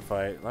delirium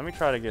fight. Let me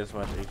try to get as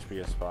much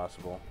HP as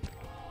possible.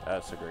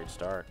 That's a great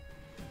start.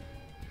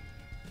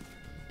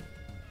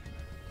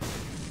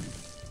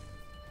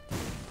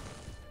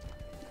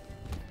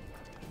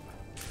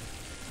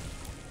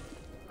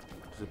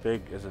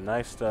 It's a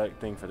nice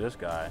thing for this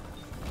guy.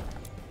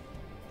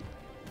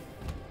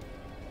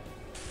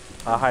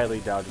 I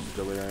highly doubt it's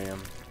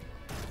delirium.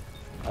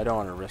 I don't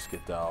want to risk it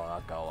though,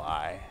 not gonna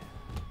lie.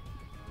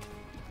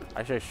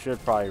 Actually, I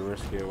should probably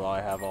risk it while I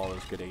have all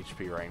this good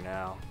HP right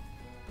now.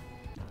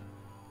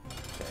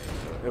 Okay,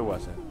 so it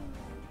wasn't.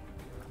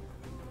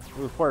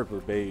 Ooh, poor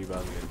blue baby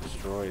about to get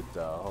destroyed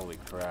though. Holy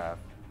crap.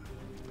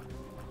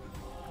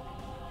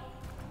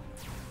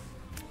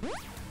 Oh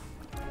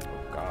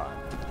God.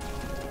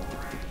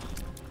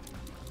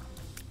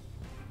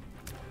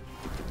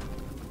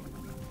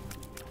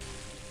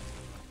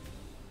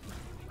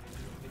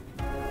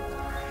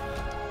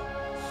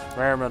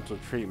 Experimental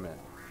treatment.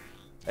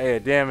 Hey, a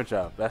damage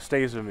up. That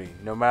stays with me,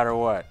 no matter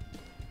what.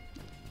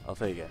 I'll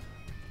take it.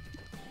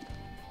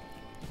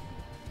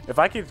 If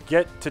I could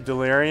get to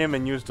delirium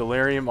and use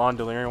delirium on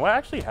delirium, what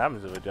actually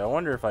happens to it? I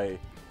wonder if I...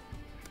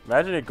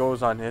 Imagine it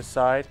goes on his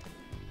side.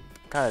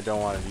 Kind of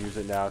don't want to use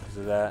it now because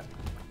of that.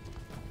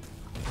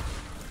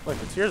 Look,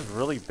 the tier's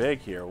really big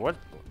here. What?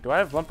 Do I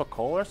have lump of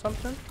coal or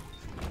something?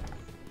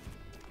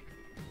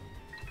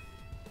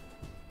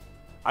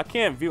 I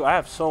can't view. I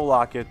have Soul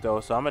Locket though,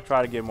 so I'm gonna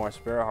try to get more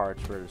Spirit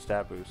Hearts for the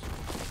stat boost.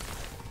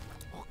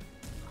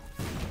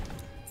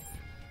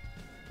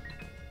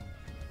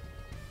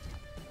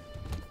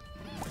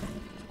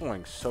 It's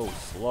going so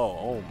slow.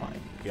 Oh my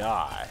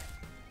God.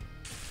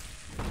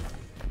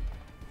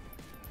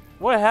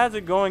 What has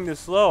it going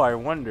this slow? I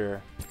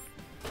wonder.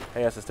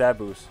 Hey, that's a stat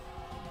boost.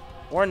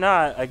 Or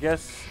not. I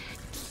guess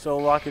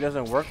Soul Locket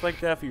doesn't work like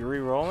that if you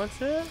re-roll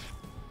into it.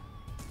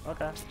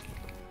 Okay.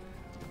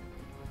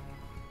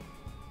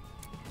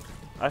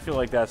 I feel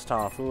like that's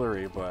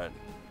tomfoolery, but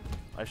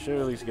I should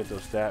at least get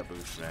those stat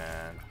boosts,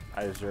 man.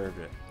 I deserved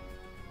it.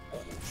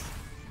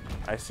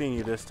 I seen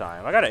you this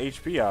time. I got an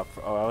HP up.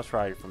 Oh, I was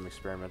probably from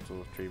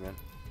experimental treatment.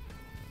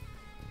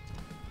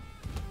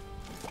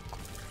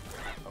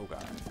 Oh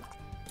God.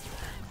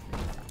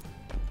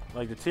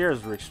 Like, the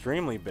tiers were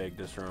extremely big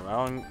this room.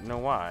 I don't know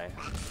why.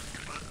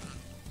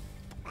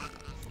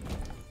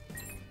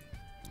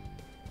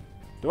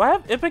 Do I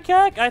have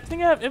Ipecac? I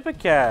think I have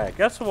Ipecac.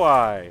 That's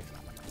why.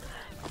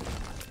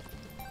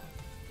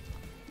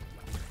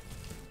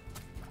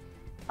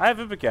 I have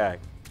Ipecac.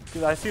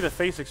 Because I see the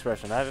face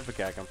expression. I have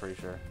Ipecac, I'm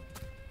pretty sure.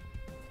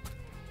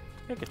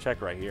 I think I can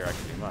check right here,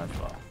 actually. Might as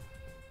well.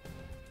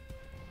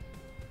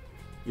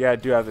 Yeah, I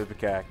do have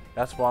Ipecac.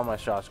 That's why my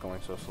shot's going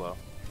so slow.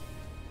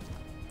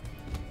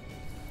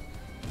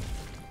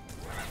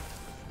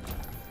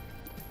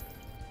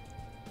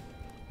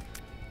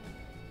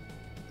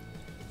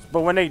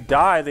 But when they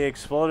die, they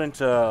explode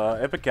into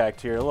Ipecac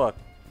tier. Look.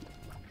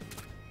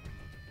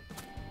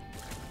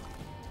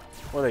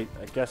 Well, I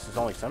guess it's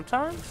only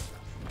sometimes?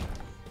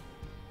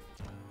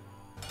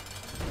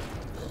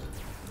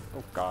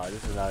 Oh God,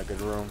 this is not a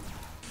good room.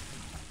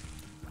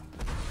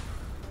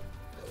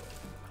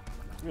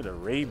 Look at the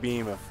ray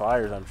beam of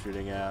fires I'm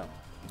shooting at.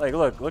 Like,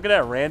 look at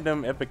that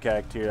random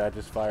Ipecac tier that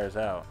just fires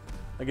out.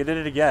 Like, I did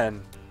it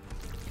again.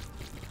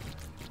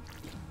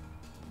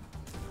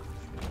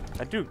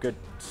 I do good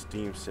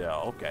Steam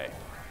sale. Okay.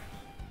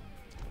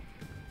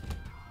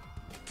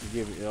 You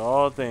give me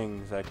all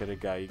things I could have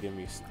got. You give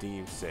me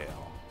Steam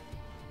sale.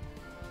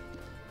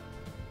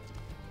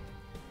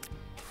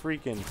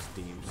 Freaking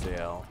Steam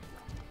sale.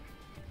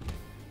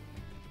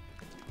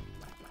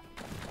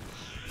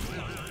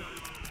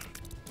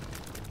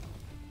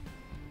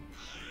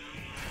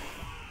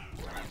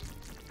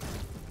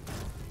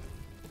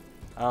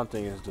 I don't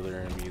think it's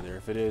delirium either.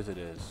 If it is, it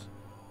is.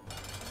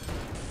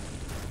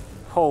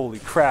 Holy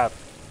crap.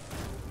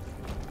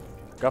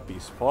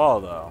 Guppy's Paw,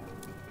 though.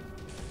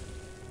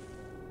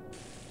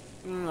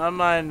 I'm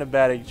not in a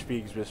bad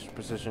HP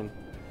position.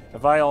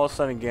 If I all of a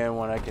sudden get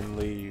one, I can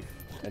leave.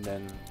 And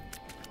then...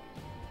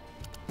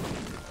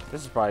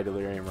 This is probably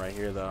delirium right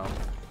here, though.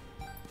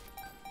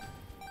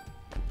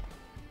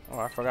 Oh,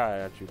 I forgot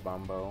I got you,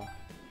 Bombo.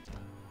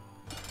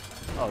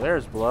 Oh,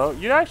 there's Blow.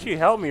 You actually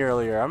helped me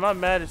earlier. I'm not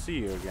mad to see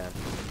you again.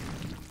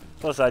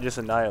 Plus, I just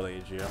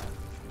annihilated you.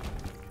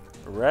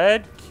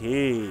 Red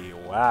key.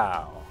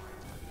 Wow.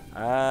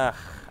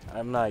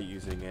 I'm not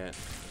using it.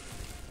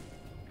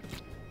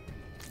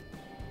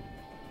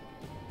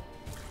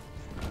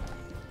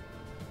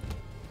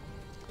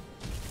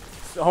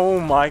 Oh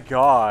my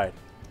god.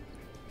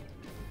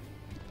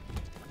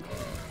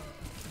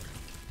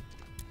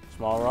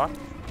 Small rock?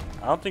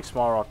 I don't think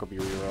small rock will be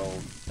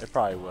rerolled. It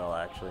probably will,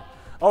 actually.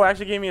 Oh, it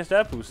actually gave me a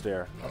stat boost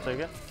there. I'll take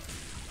it.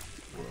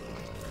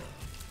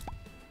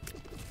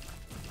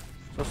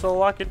 So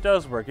luck, it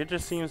does work. It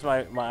just seems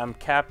I'm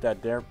capped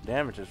at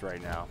damages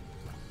right now,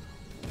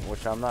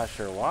 which I'm not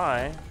sure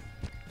why.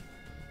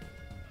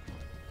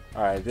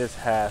 All right, this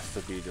has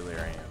to be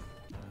delirium.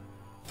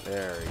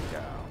 There we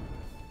go.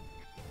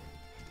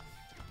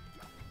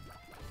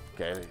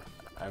 Okay,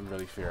 I'm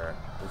really fear.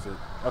 Is it?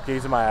 Okay,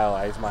 he's my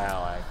ally. He's my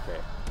ally. Okay.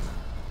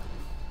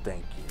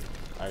 Thank you.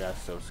 I got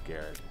so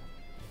scared.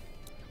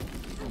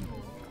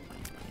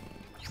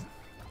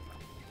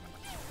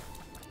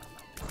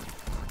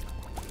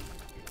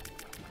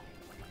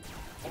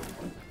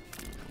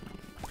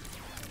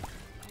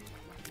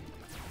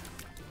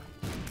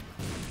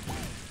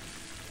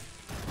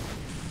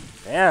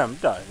 Damn, I'm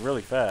dying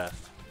really fast.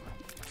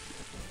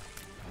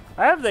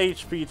 I have the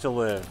HP to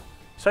live.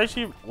 So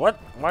actually, what?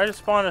 Why did it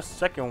spawn a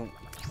second?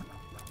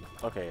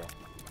 Okay.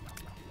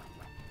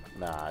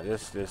 Nah,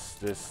 this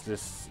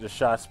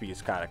shot speed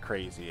is kind of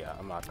crazy.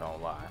 I'm not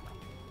gonna lie.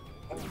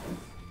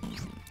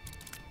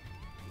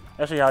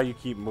 Especially how you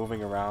keep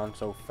moving around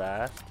so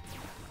fast.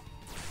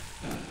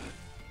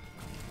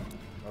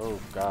 Oh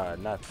god,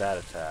 not that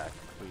attack,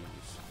 please.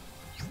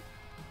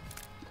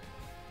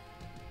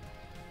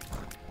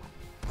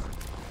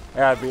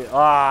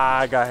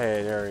 I got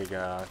hit. There we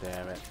go.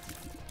 Damn it.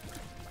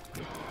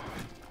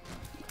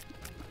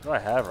 What do I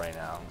have right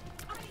now?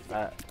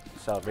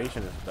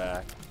 Salvation is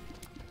back.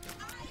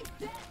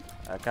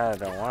 I kind of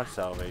don't want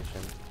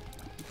salvation.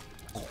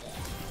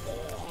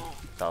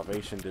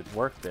 Salvation did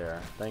work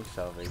there. Thanks,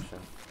 salvation.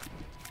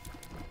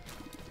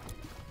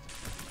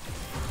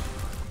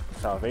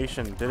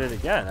 Salvation did it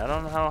again. I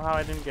don't know how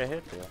I didn't get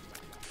hit there.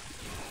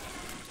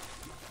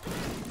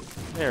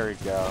 There we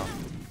go.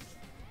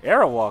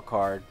 Arrow wall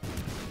card.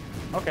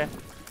 Okay.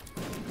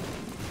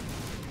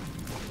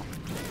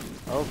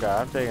 Oh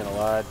god, I'm taking a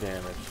lot of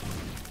damage.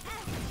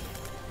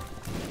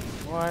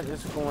 What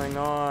is going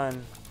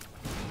on?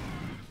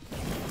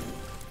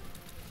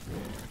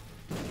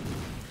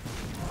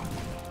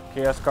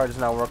 Chaos card does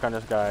not work on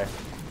this guy.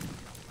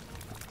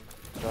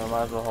 So I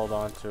might as well hold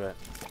on to it.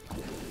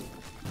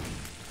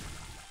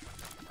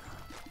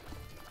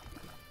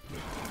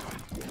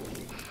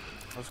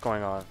 What's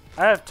going on?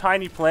 I have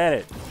Tiny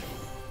Planet.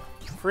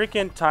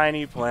 Freaking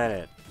Tiny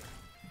Planet.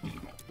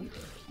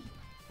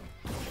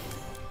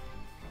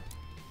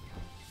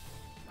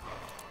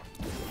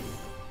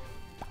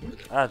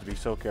 I have to be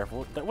so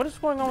careful. What is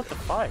going on with the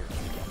fire?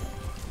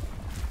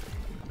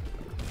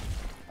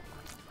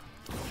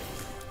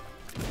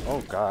 Oh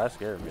god, that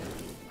scared me.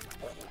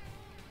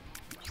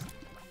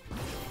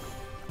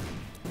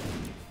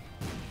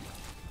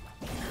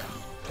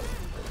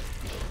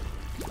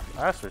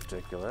 That's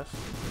ridiculous.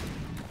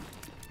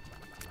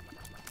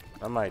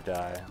 I might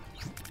die.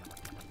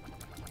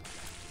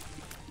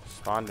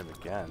 Spawned him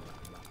again.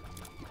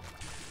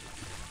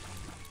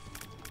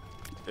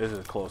 This is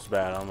a close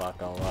battle, I'm not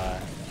gonna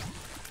lie.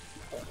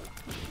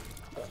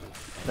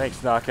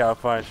 Thanks,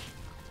 knockout punch.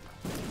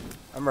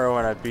 I remember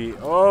when I beat.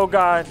 Oh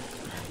god.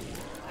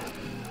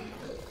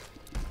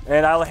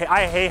 And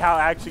I hate how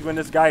actually when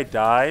this guy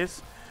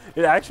dies,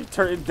 it actually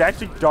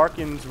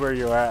darkens where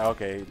you're at.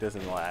 Okay, it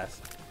doesn't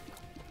last.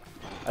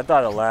 I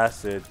thought it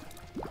lasted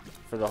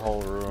for the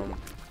whole room.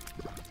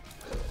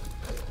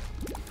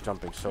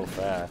 Jumping so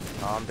fast.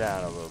 Calm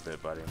down a little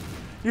bit, buddy.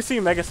 You see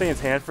Mega Saiyan's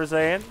hand for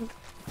Saiyan?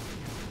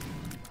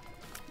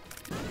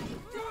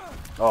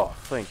 Oh,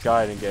 thank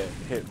God I didn't get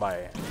hit by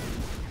it.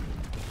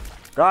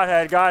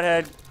 Godhead,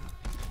 Godhead.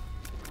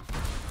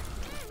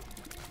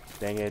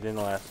 Dang it, it didn't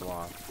last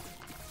long.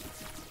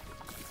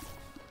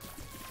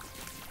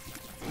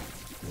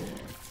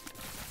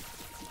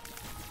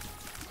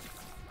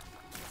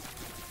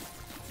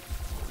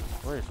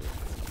 Where is it?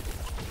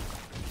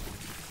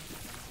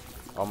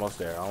 Almost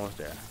there, almost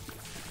there.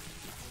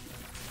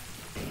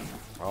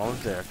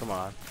 Almost there, come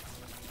on.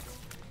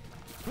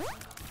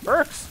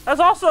 Perks! That's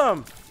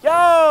awesome!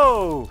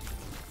 Yo!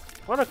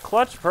 What a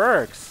clutch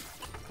perks.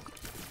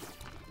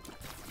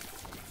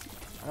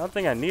 I don't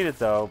think I need it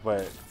though,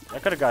 but I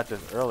could have got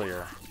this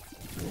earlier.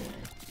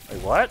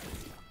 Wait, what?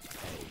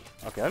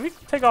 Okay, let me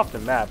take off the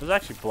map. It's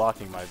actually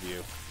blocking my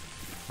view.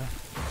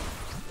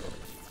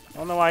 I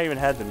don't know why I even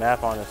had the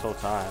map on this whole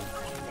time.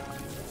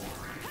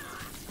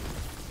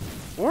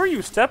 What are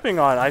you stepping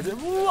on, Isaac?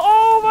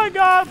 Oh my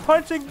god,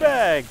 punching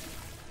bag!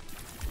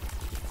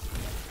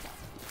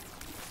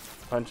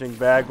 Punching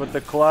bag with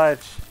the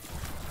clutch.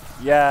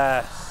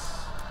 Yes.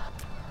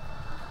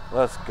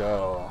 Let's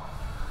go.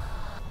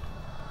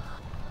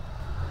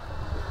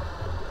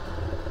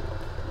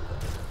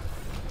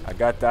 I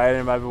got the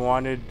item I've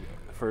wanted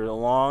for a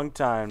long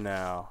time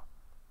now.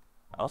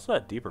 I also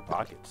had deeper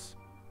pockets.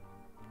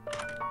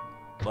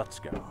 Let's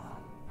go.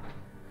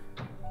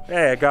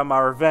 Hey, I got my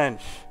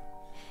revenge.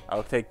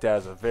 I'll take that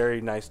as a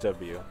very nice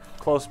W.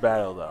 Close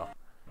battle, though.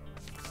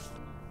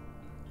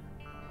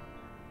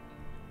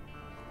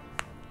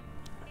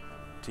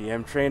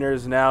 TM Trainer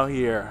is now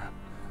here.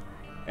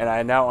 And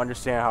I now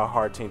understand how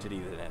hard Tainted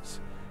even is.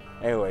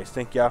 Anyways,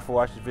 thank y'all for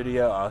watching the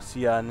video. I'll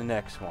see y'all in the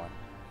next one.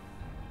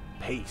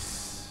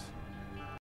 Peace.